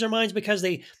didn't change their minds because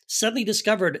they suddenly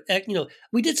discovered,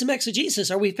 we did some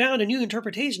exegesis, or we found a new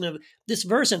interpretation of this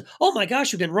verse, and oh my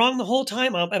gosh, we've been wrong the whole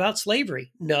time about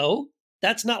slavery. No,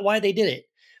 that's not why they did it.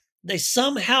 They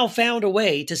somehow found a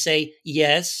way to say,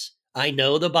 yes, I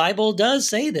know the Bible does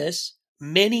say this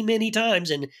many, many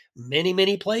times in many,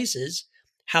 many places.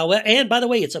 And by the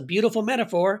way, it's a beautiful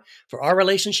metaphor for our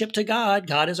relationship to God.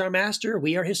 God is our master.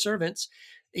 We are his servants.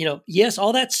 Yes,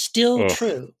 all that's still Ugh.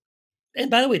 true. And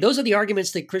by the way, those are the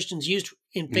arguments that Christians used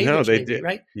in favor No, of they slavery, did.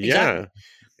 right? Yeah. Exactly.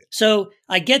 So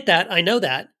I get that. I know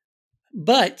that.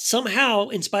 But somehow,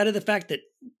 in spite of the fact that,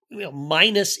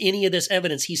 minus any of this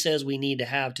evidence he says we need to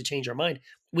have to change our mind,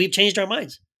 we've changed our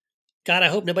minds. God, I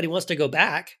hope nobody wants to go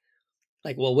back.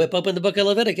 Like, we'll whip open the book of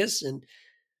Leviticus. And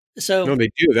so No, they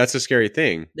do. That's a scary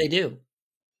thing. they do.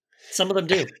 Some of them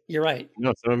do. You're right.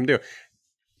 No, some of them do.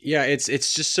 Yeah, it's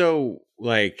just so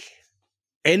like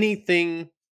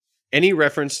any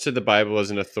reference to the Bible as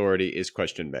an authority is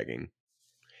question begging.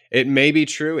 It may be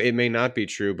true, it may not be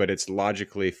true, but it's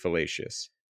logically fallacious.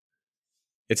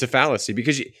 It's a fallacy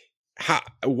because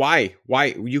why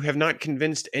you have not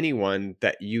convinced anyone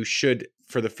that you should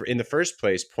in the first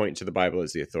place point to the Bible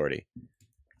as the authority.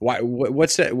 Why?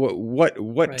 What's that? What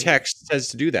Right. text says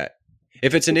to do that?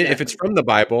 If it's if it's from the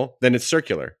Bible, then it's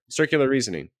circular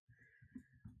reasoning.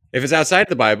 If it's outside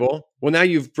the Bible, well, now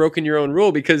you've broken your own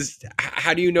rule, because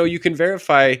how do you know you can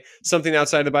verify something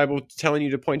outside the Bible telling you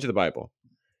to point to the Bible?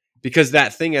 Because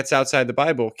that thing that's outside the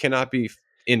Bible cannot be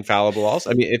infallible also.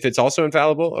 I mean, if it's also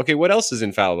infallible, okay, what else is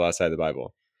infallible outside the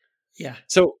Bible? Yeah.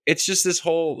 So it's just this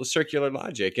whole circular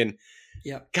logic. And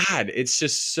God, it's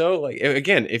just so like,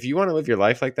 again, if you want to live your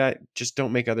life like that, just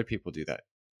don't make other people do that.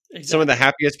 Exactly. Some of the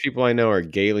happiest people I know are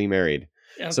gaily married.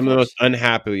 Some of the most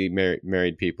unhappily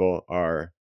married people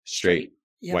are straight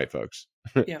white folks.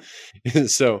 Yeah.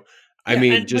 So, I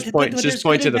mean, just point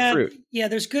to the fruit. Yeah,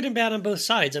 there's good and bad on both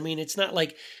sides. I mean, it's not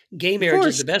like gay marriage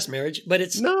is the best marriage, but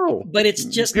it's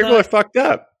just people are fucked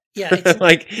up. Yeah, it's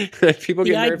like people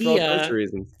get married for all kinds of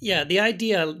reasons. Yeah, the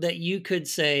idea that you could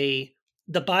say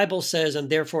the Bible says, and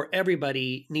therefore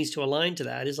everybody needs to align to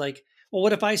that, is like, well,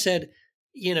 what if I said,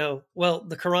 well,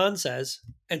 the Quran says,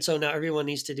 and so now everyone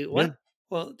needs to do what? Yeah.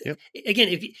 Well,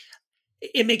 again,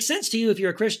 it makes sense to you if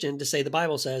you're a Christian to say the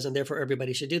Bible says, and therefore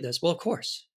everybody should do this. Well, of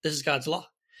course, this is God's law.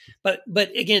 But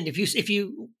again, if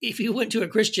you went to a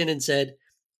Christian and said,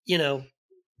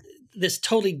 this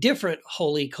totally different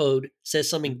holy code says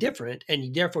something different,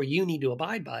 and therefore you need to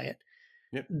abide by it,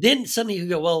 then suddenly you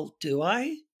go, well, do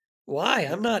I? Why?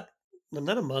 I'm not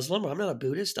a Muslim, or I'm not a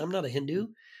Buddhist, I'm not a Hindu.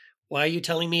 Why are you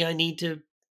telling me I need to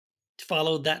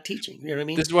follow that teaching? You know what I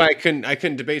mean? This is why I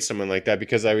couldn't debate someone like that,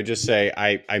 because I would just say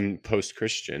I'm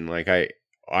post-Christian. Like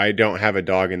I don't have a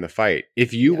dog in the fight.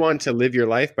 If you want to live your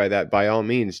life by that, by all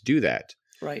means do that.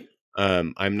 Right.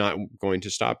 I'm not going to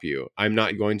stop you. I'm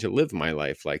not going to live my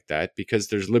life like that, because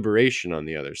there's liberation on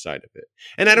the other side of it.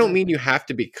 And I don't mean you have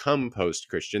to become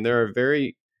post-Christian. There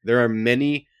are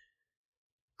many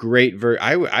great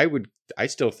I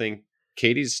still think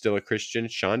Katie's still a Christian.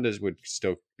 Shonda's would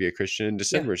still be a Christian. And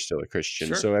December's still a Christian.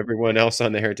 Sure. So everyone else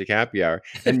on the Heretic Happy Hour,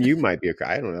 and you might be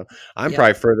I don't know. I'm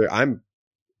probably further. I'm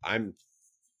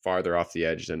farther off the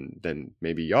edge than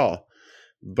maybe y'all.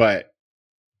 But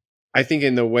I think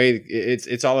in the way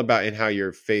it's all about in how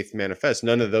your faith manifests.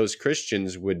 None of those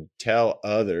Christians would tell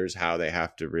others how they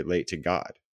have to relate to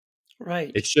God.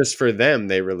 Right. It's just for them,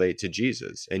 they relate to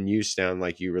Jesus. And you sound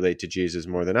like you relate to Jesus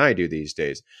more than I do these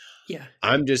days. Yeah.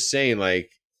 I'm just saying, like,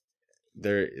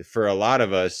 for a lot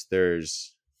of us,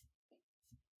 there's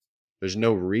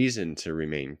no reason to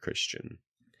remain Christian.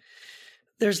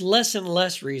 There's less and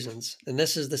less reasons. And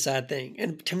this is the sad thing.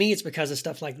 And to me, it's because of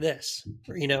stuff like this,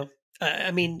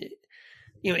 I mean,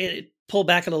 pull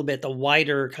back a little bit, the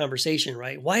wider conversation,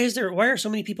 right? Why are so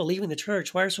many people leaving the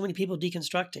church? Why are so many people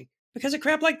deconstructing? Because of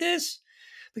crap like this.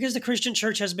 Because the Christian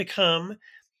church has become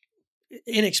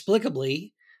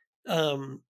inexplicably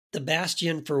the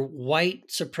bastion for white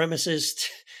supremacist,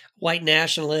 white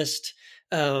nationalist,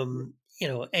 anti,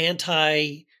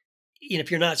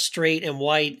 if you're not straight and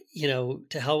white,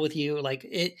 to hell with you. Like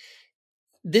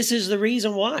this is the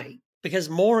reason why. Because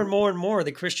more and more and more,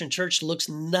 the Christian church looks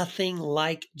nothing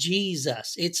like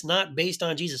Jesus. It's not based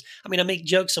on Jesus. I mean, I make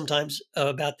jokes sometimes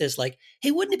about this, like,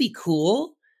 hey, wouldn't it be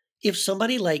cool if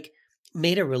somebody like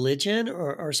made a religion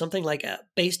or something like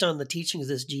based on the teachings of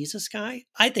this Jesus guy?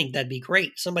 I think that'd be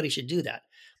great. Somebody should do that,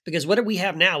 because what we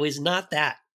have now is not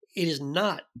that. It is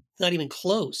not even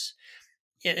close.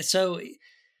 Yeah, so,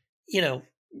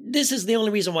 this is the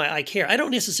only reason why I care. I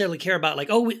don't necessarily care about like,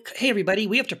 hey, everybody,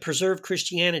 we have to preserve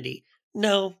Christianity.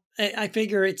 No, I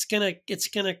figure it's gonna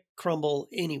crumble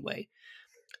anyway.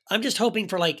 I'm just hoping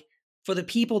for the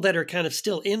people that are kind of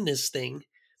still in this thing.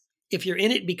 If you're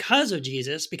in it because of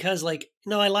Jesus, because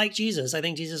no, I like Jesus, I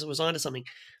think Jesus was onto something.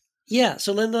 Yeah,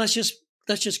 so then let's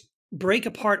just break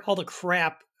apart all the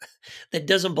crap that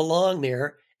doesn't belong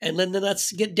there, and then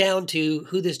let's get down to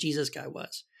who this Jesus guy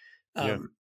was.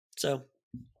 So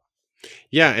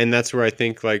Yeah, and that's where I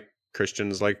think like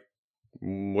Christians, like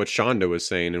what Shonda was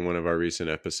saying in one of our recent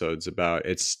episodes about,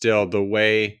 it's still the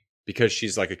way, because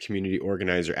she's like a community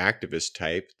organizer activist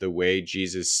type, the way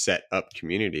Jesus set up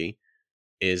community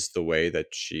is the way that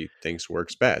she thinks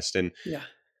works best. And Yeah.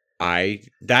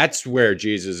 that's where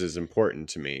Jesus is important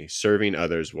to me, serving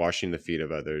others, washing the feet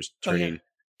of others, Oh, yeah.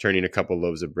 turning a couple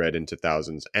loaves of bread into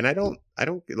thousands. And I don't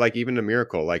like even a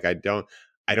miracle. Like I don't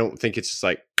think it's just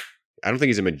like, I don't think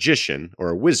he's a magician or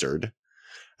a wizard.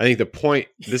 I think the point,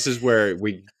 this is where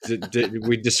we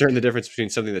we discern the difference between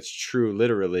something that's true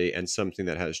literally and something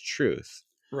that has truth.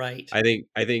 Right. I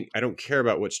think I don't care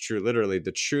about what's true literally.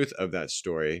 The truth of that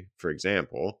story, for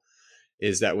example,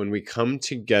 is that when we come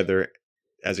together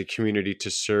as a community to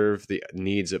serve the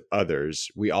needs of others,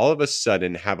 we all of a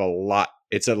sudden have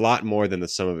it's a lot more than the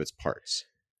sum of its parts.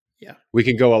 Yeah. We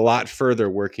can go a lot further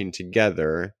working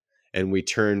together, and we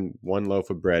turn one loaf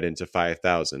of bread into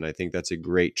 5,000. I think that's a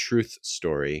great truth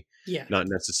story. Yeah. Not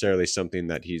necessarily something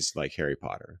that he's like Harry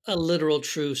Potter. A literal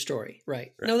true story.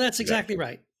 Right. No, that's exactly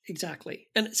right. Exactly.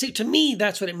 And see, to me,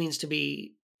 that's what it means to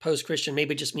be post-Christian.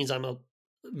 Maybe it just means I'm a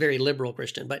very liberal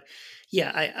Christian, but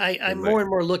yeah, I'm more and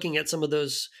more looking at some of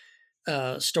those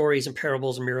stories and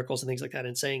parables and miracles and things like that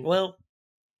and saying, well,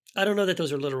 I don't know that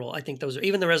those are literal. I think those are,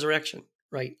 even the resurrection,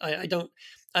 right? I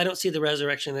don't see the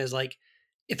resurrection as like,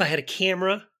 if I had a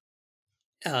camera,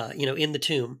 in the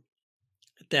tomb,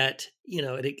 that,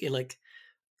 in like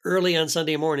early on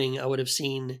Sunday morning, I would have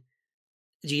seen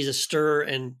Jesus stir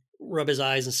and rub his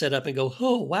eyes and sit up and go,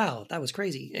 oh, wow, that was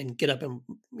crazy, and get up and,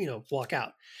 walk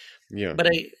out. Yeah. But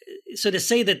so to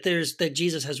say that that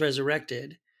Jesus has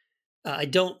resurrected, I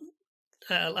don't,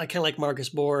 I kind of like Marcus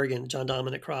Borg and John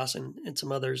Dominic Cross and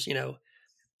some others,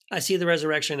 I see the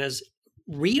resurrection as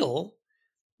real,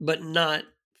 but not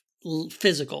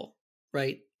physical,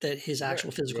 right? That his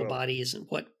actual physical body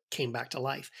isn't what came back to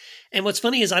life. And what's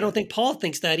funny is I don't think Paul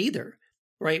thinks that either,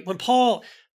 right? When Paul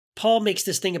makes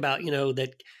this thing about,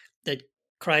 that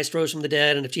Christ rose from the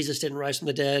dead, and if Jesus didn't rise from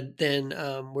the dead, then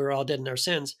we're all dead in our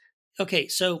sins. Okay,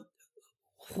 so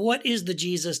what is the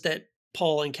Jesus that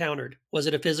Paul encountered? Was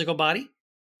it a physical body?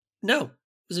 No, it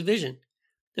was a vision.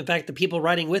 In fact, the people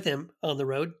riding with him on the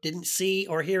road didn't see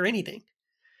or hear anything,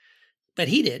 but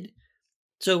he did.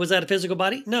 So was that a physical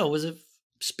body? No, it was a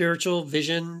spiritual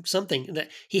vision, something that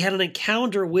he had an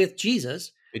encounter with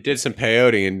Jesus. It did some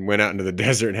peyote and went out into the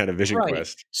desert and had a vision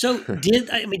quest. So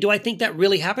do I think that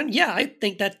really happened? Yeah, I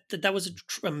think that was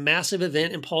a massive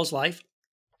event in Paul's life.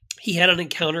 He had an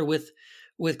encounter with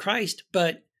Christ,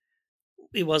 but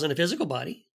it wasn't a physical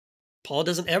body. Paul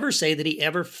doesn't ever say that he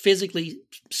ever physically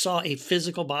saw a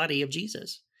physical body of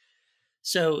Jesus.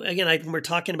 So again, when we're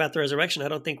talking about the resurrection, I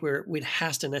don't think it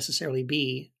has to necessarily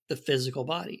be the physical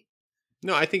body.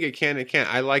 No, I think it can. It can.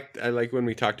 I like when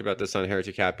we talked about this on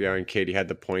Heretic Happy Hour, and Katie had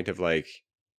the point of like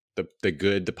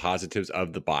the positives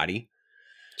of the body.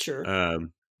 Sure.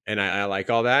 And I like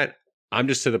all that. I'm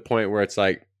just to the point where it's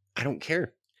like, I don't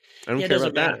care. I don't care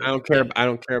about that. I don't care. I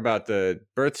don't care about the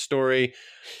birth story.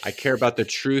 I care about the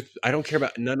truth. I don't care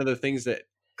about none of the things that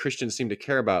Christians seem to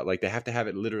care about. Like they have to have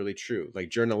it literally true,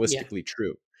 like journalistically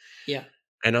true. Yeah.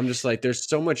 And I'm just like, there's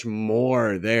so much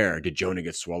more there. Did Jonah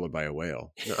get swallowed by a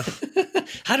whale? No.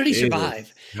 How did he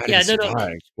survive? How did he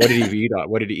survive? What did he eat?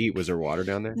 What did he eat? Was there water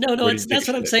down there? No, that's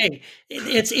what I'm saying.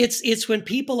 It's when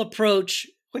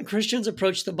Christians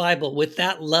approach the Bible with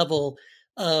that level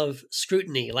of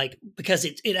scrutiny, like, because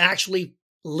it actually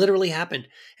literally happened.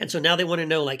 And so now they want to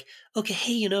know, like, okay,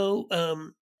 hey,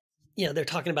 they're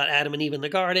talking about Adam and Eve in the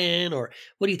garden, or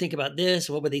what do you think about this?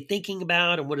 And what were they thinking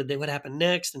about? And what happened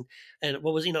next? And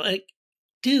what was, like,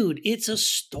 dude, it's a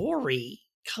story.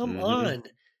 Come on.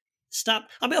 Stop.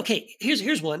 I mean, okay,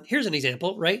 here's one. Here's an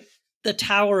example, right? The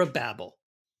Tower of Babel.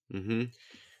 Mm-hmm.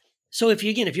 So if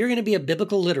you're going to be a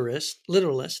biblical literalist,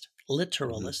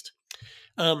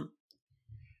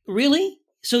 really?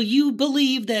 So you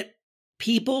believe that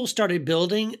people started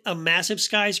building a massive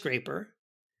skyscraper,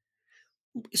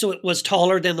 so it was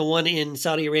taller than the one in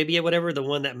Saudi Arabia, whatever, the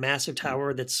one, that massive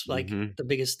tower that's like the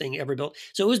biggest thing ever built.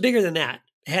 So it was bigger than that.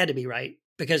 It had to be, right?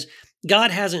 Because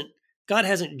God hasn't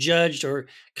judged or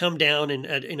come down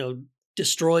and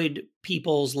destroyed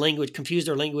people's language, confused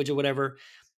their language or whatever,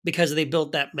 because they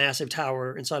built that massive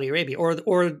tower in Saudi Arabia, or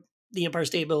the Empire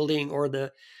State Building, or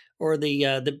the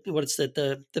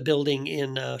building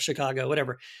in Chicago,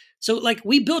 whatever. So like,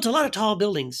 we built a lot of tall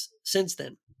buildings since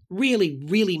then. Really,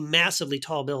 really massively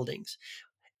tall buildings.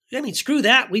 I mean, screw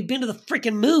that. We've been to the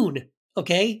freaking moon.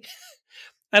 Okay.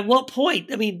 At what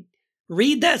point? I mean,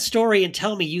 read that story and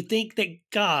tell me you think that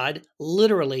God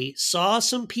literally saw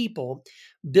some people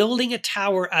building a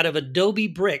tower out of adobe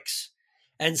bricks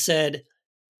and said,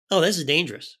 "Oh, this is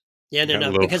dangerous." Yeah, Got a no,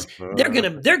 little- because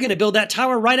they're gonna build that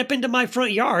tower right up into my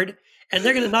front yard, and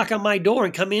they're gonna knock on my door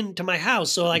and come into my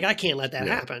house. So like, I can't let that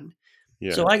Yeah. happen.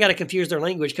 Yeah. So I got to confuse their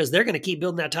language because they're gonna keep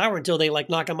building that tower until they like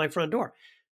knock on my front door.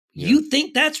 Yeah. You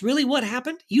think that's really what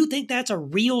happened? You think that's a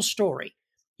real story?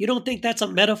 You don't think that's a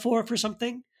metaphor for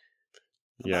something?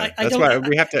 Yeah, I that's don't- why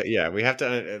we have to. Yeah, we have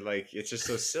to. Like, it's just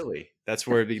so silly. That's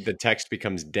where the text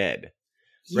becomes dead,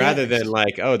 rather Yes. than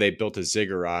like, oh, they built a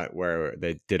ziggurat where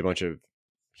they did a bunch of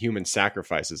human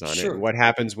sacrifices on it. Sure. And what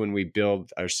happens when we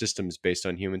build our systems based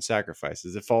on human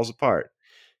sacrifices? It falls apart.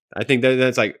 I think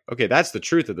that's like, okay, that's the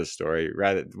truth of the story.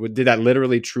 Rather, did that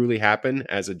literally truly happen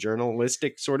as a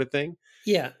journalistic sort of thing?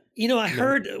 Yeah. You know, I No.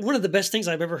 heard one of the best things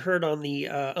I've ever heard on the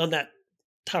on that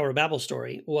Tower of Babel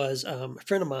story was a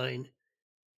friend of mine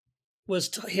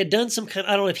he had done some kind.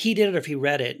 I don't know if he did it or if he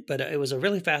read it, but it was a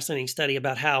really fascinating study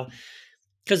about how,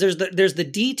 because there's the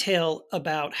detail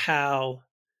about how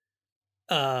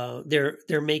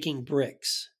they're making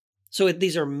bricks. So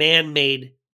these are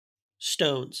man-made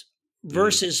stones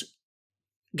versus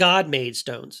God-made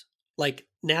stones, like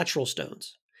natural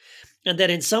stones. And that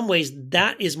in some ways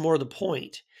that is more the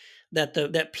point,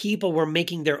 that people were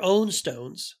making their own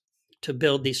stones to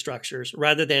build these structures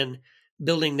rather than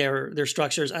building their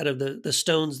structures out of the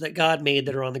stones that God made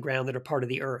that are on the ground that are part of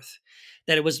the earth.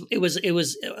 That it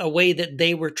was a way that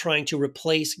they were trying to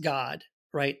replace God,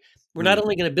 right? We're not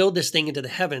only going to build this thing into the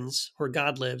heavens where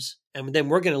God lives, and then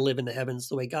we're going to live in the heavens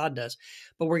the way God does,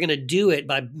 but we're going to do it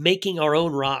by making our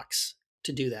own rocks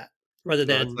to do that rather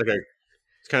than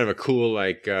It's kind of a cool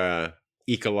like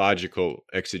ecological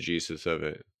exegesis of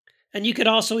it. And you could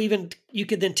also you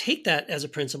could then take that as a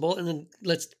principle and then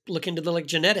let's look into the like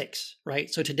genetics, right?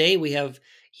 So today we have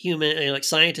human like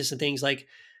scientists and things like,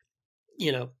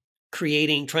 you know,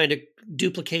 trying to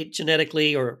duplicate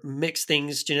genetically or mix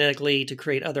things genetically to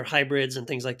create other hybrids and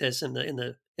things like this in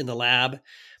the lab.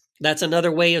 That's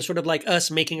another way of sort of like us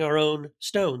making our own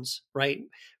stones, right?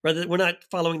 Rather, we're not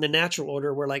following the natural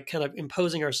order. We're like kind of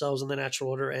imposing ourselves in the natural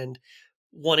order and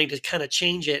wanting to kind of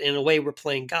change it in a way we're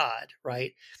playing God,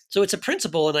 right? So it's a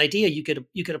principle, an idea you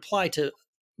could apply to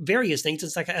various things.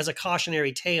 It's like as a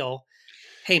cautionary tale.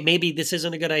 Hey, maybe this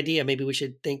isn't a good idea. Maybe we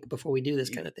should think before we do this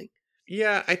kind of thing.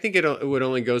 Yeah, I think it would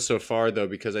only go so far though,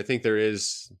 because I think there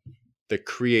is the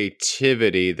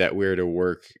creativity that we're to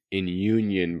work in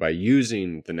union by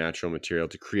using the natural material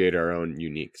to create our own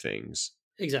unique things.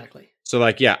 Exactly. So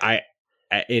like, yeah,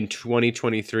 in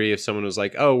 2023, if someone was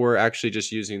like, oh, we're actually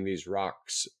just using these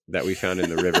rocks that we found in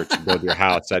the river to build your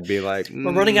house, I'd be like,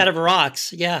 we're running out of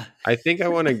rocks. Yeah. I think I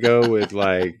want to go with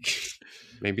like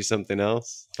maybe something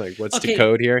else. Like, what's the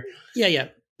code here? Yeah.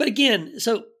 But again,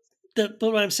 but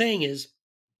what I'm saying is,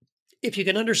 if you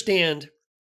can understand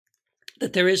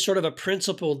that there is sort of a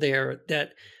principle there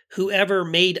that whoever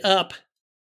made up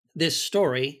this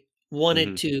story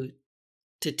wanted to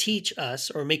teach us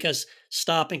or make us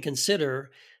stop and consider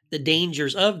the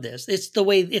dangers of this. It's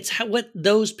what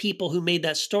those people who made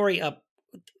that story up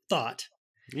thought.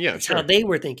 Yeah, it's how they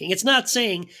were thinking. It's not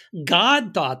saying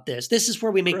God thought this. This is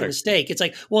where we make the mistake. It's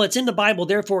like, well, it's in the Bible,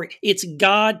 therefore it's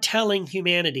God telling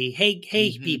humanity, hey,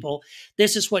 people,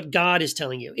 this is what God is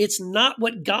telling you. It's not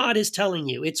what God is telling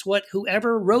you. It's what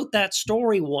whoever wrote that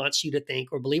story wants you to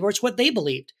think or believe, or it's what they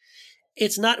believed.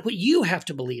 It's not what you have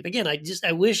to believe. Again,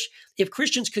 I wish if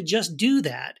Christians could just do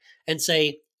that and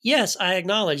say, yes, I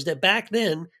acknowledge that back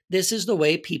then, this is the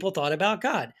way people thought about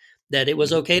God. That it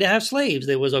was okay to have slaves,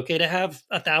 that it was okay to have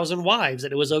 1,000 wives,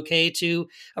 that it was okay to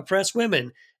oppress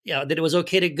women, that it was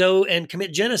okay to go and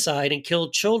commit genocide and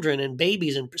kill children and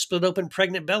babies and split open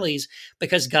pregnant bellies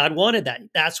because God wanted that.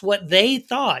 That's what they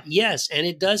thought. Yes, and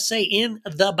it does say in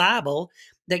the Bible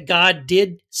that God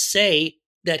did say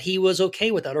that he was okay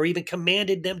with that or even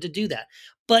commanded them to do that.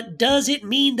 But does it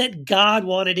mean that God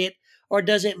wanted it, or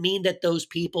does it mean that those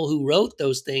people who wrote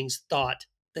those things thought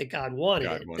that God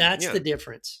wanted it? That's the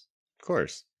difference. Of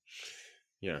course.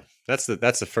 Yeah. That's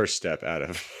the first step out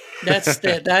of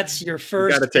that's your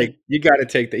first. You gotta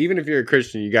take that. Even if you're a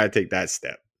Christian, you gotta take that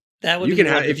step. That would you be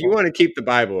can wonderful. If you want to keep the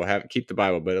Bible, keep the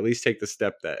Bible, but at least take the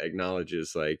step that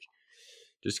acknowledges like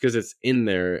just because it's in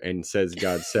there and says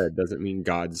God said doesn't mean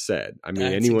God said. I mean,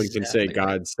 anyone can say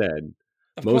God said.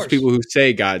 Most people who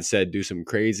say God said do some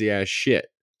crazy ass shit.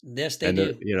 Yes, they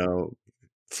do. You know,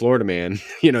 Florida man,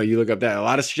 you know, you look up that a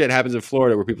lot of shit happens in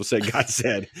Florida where people say God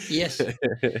said. Yes.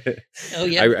 Oh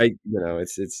yeah. You know,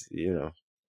 it's you know,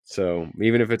 so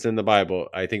even if it's in the Bible,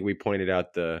 I think we pointed out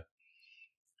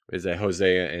is that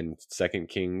Hosea and 2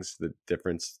 Kings, the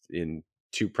difference in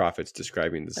two prophets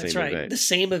describing the same event. The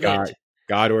same event.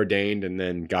 God ordained and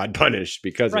then God punished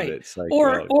because of it. It's like,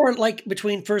 or like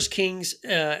between First Kings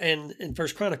and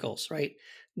First Chronicles, right?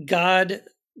 God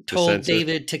told census.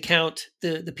 David to count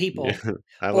the people, Yeah,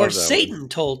 I or love that Satan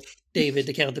told David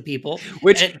to count the people.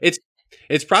 Which And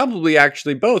it's probably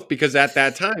actually both, because at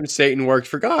that time Satan worked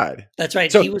for God. that's right.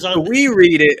 So, He was so on. we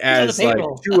read it on the as like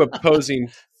payroll. two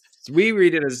opposing. We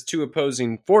read it as two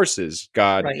opposing forces,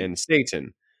 God Right. and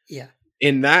Satan. Yeah.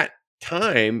 In that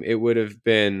time, it would have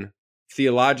been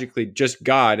theologically just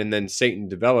God, and then Satan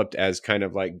developed as kind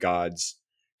of like God's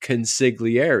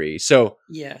consigliere. So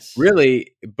Yes.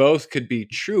 really, both could be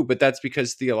true, but that's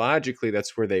because theologically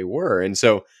that's where they were. And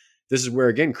so this is where,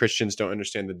 again, Christians don't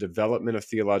understand the development of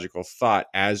theological thought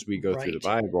as we go through the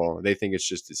Right. Bible. They think it's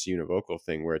just this univocal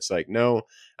thing where it's like, no,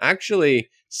 actually,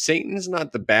 Satan's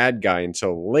not the bad guy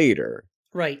until later.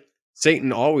 Right.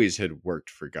 Satan always had worked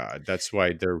for God. That's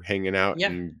why they're hanging out Yeah.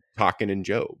 and talking in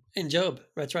Job. In Job,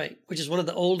 that's right, which is one of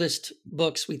the oldest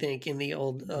books, we think, in the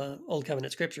old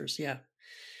covenant scriptures. Yeah.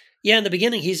 Yeah, in the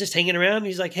beginning, he's just hanging around.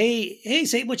 He's like, "Hey,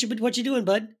 Satan, what you doing,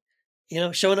 bud?"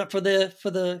 Showing up for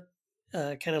the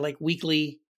kind of like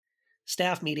weekly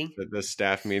staff meeting. The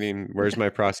staff meeting. Where's my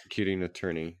prosecuting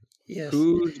attorney? Yes.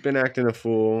 Who's been acting a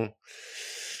fool?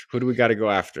 Who do we got to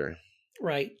go after?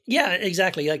 Right. Yeah,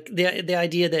 exactly. Like the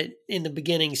idea that in the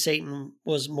beginning, Satan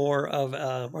was more of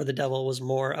or the devil was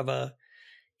more of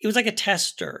it was like a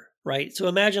tester, right? So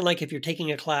imagine like if you're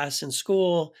taking a class in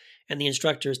school and the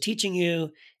instructor is teaching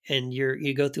you, and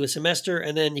you go through a semester,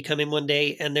 and then you come in one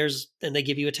day and they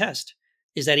give you a test.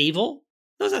 Is that evil?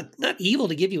 No, it's not evil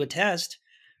to give you a test.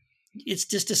 It's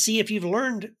just to see if you've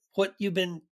learned what you've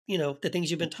been, the things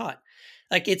you've been taught.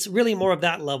 Like it's really more of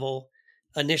that level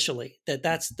initially.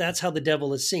 That's how the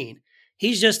devil is seen.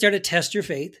 He's just there to test your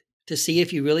faith, to see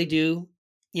if you really do,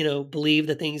 believe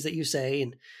the things that you say,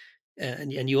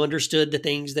 and you understood the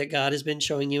things that God has been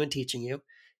showing you and teaching you.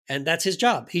 And that's his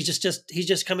job. He's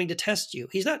just coming to test you.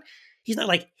 He's not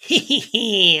like,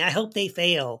 I hope they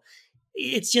fail.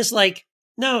 It's just like,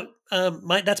 no,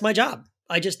 that's my job.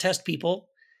 I just test people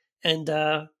and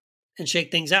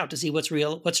shake things out to see what's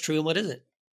real, what's true, and what isn't.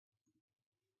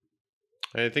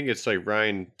 I think it's like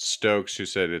Ryan Stokes who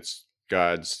said it's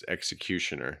God's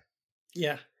executioner.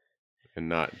 Yeah. And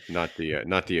not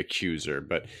the accuser,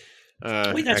 but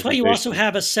wait, that's why you also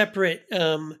have a separate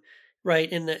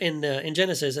right in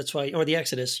Genesis, that's why, or the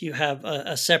Exodus, you have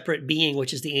a separate being,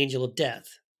 which is the angel of death,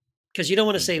 because you don't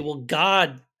want to say, well,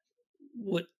 God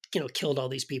would killed all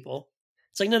these people.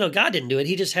 It's like, no, God didn't do it.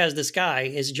 He just has this guy.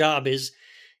 His job is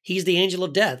he's the angel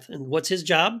of death, and what's his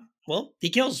job? Well, he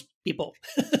kills people.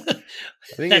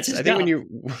 I think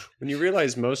when you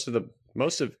realize most of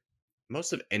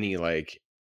any like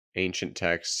ancient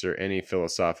texts or any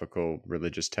philosophical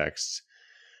religious texts,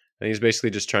 I think he's basically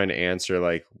just trying to answer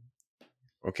like,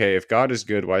 okay, if God is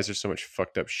good, why is there so much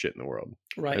fucked up shit in the world?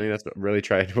 Right. I think that's what really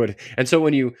trying to. And so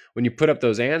when you put up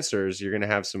those answers, you're going to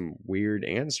have some weird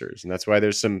answers, and that's why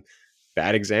there's some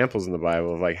bad examples in the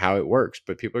Bible of like how it works.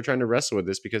 But people are trying to wrestle with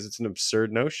this because it's an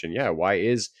absurd notion. Yeah,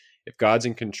 if God's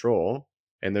in control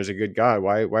and there's a good God,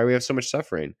 why we have so much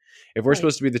suffering? If we're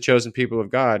supposed to be the chosen people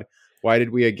of God, why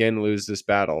did we again lose this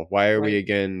battle? Why are we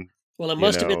again? Well, it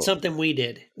must have been something we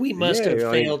did. We must have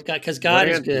failed God, because God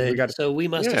is good. So we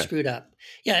must have screwed up.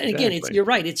 Yeah. And again, you're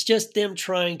right. It's just them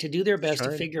trying to do their best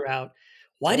to figure out,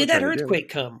 why did that earthquake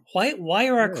come? Why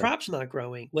are our crops not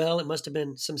growing? Well, it must have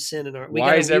been some sin in our.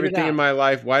 Why is everything in my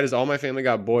life? Why does all my family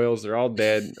got boils? They're all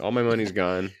dead. All my money's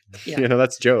gone. Yeah.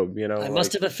 That's Job. I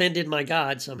must have offended my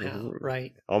God somehow.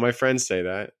 Right. All my friends say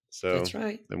that. So that's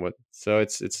right. And what? So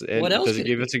it's. What else does it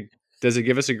give us a? Does it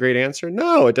give us a great answer?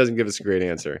 No, it doesn't give us a great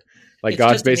answer. Like, it's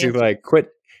God's basically like,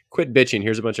 quit bitching.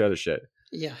 Here's a bunch of other shit.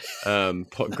 Yeah.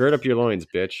 Gird up your loins,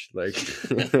 bitch. Like,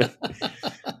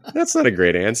 that's not a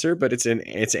great answer, but it's an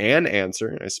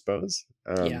answer, I suppose.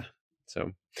 Yeah.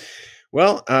 So,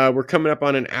 well, we're coming up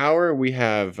on an hour. We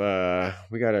have,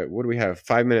 what do we have?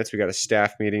 5 minutes. We got a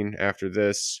staff meeting after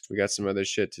this. We got some other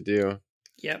shit to do.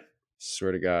 Yep.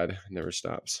 Swear to God, never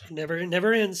stops. Never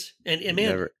ends. And man,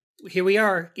 never. Here we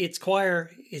are. It's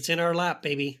choir. It's in our lap,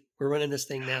 baby. We're running this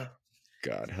thing now.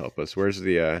 God help us. Where's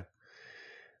the, I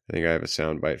think I have a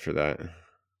sound bite for that.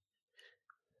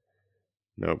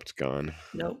 Nope, it's gone.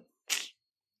 Nope.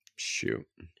 Shoot.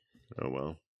 Oh,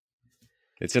 well.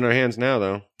 It's in our hands now,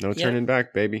 though. No turning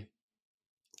back, baby.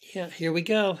 Yeah, here we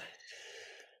go.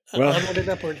 Well, onward and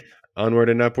upward. Onward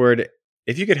and upward.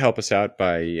 If you could help us out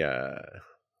by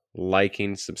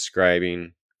liking,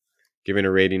 subscribing, giving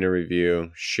a rating, a review,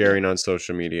 sharing on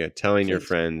social media, telling your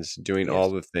friends, doing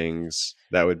all the things,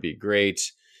 that would be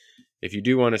great. If you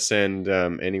do want to send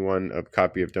anyone a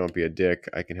copy of Don't Be a Dick,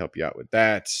 I can help you out with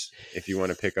that. If you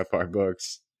want to pick up our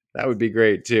books, that would be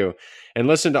great too. And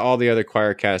listen to all the other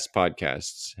Choircast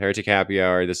podcasts. Heretic Happy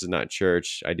Hour, This Is Not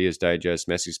Church, Ideas Digest,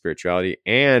 Messy Spirituality,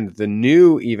 and the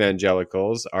New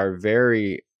Evangelicals, our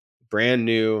very brand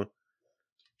new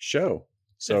show.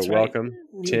 So That's right. welcome,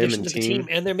 New Tim addition and to the team.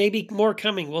 And there may be more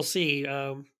coming. We'll see.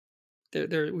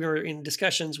 We're in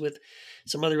discussions with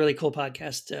some other really cool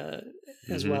podcasts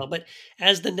as well. But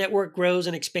as the network grows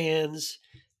and expands,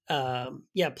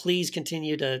 please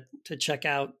continue to check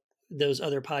out those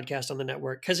other podcasts on the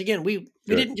network. Because again, we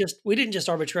didn't just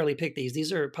arbitrarily pick these.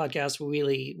 These are podcasts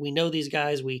we know these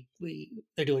guys.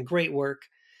 They're doing great work,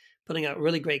 putting out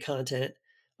really great content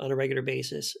on a regular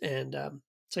basis. And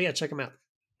check them out.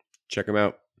 Check them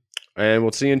out. And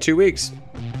we'll see you in 2 weeks.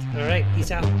 All right. Peace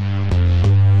out.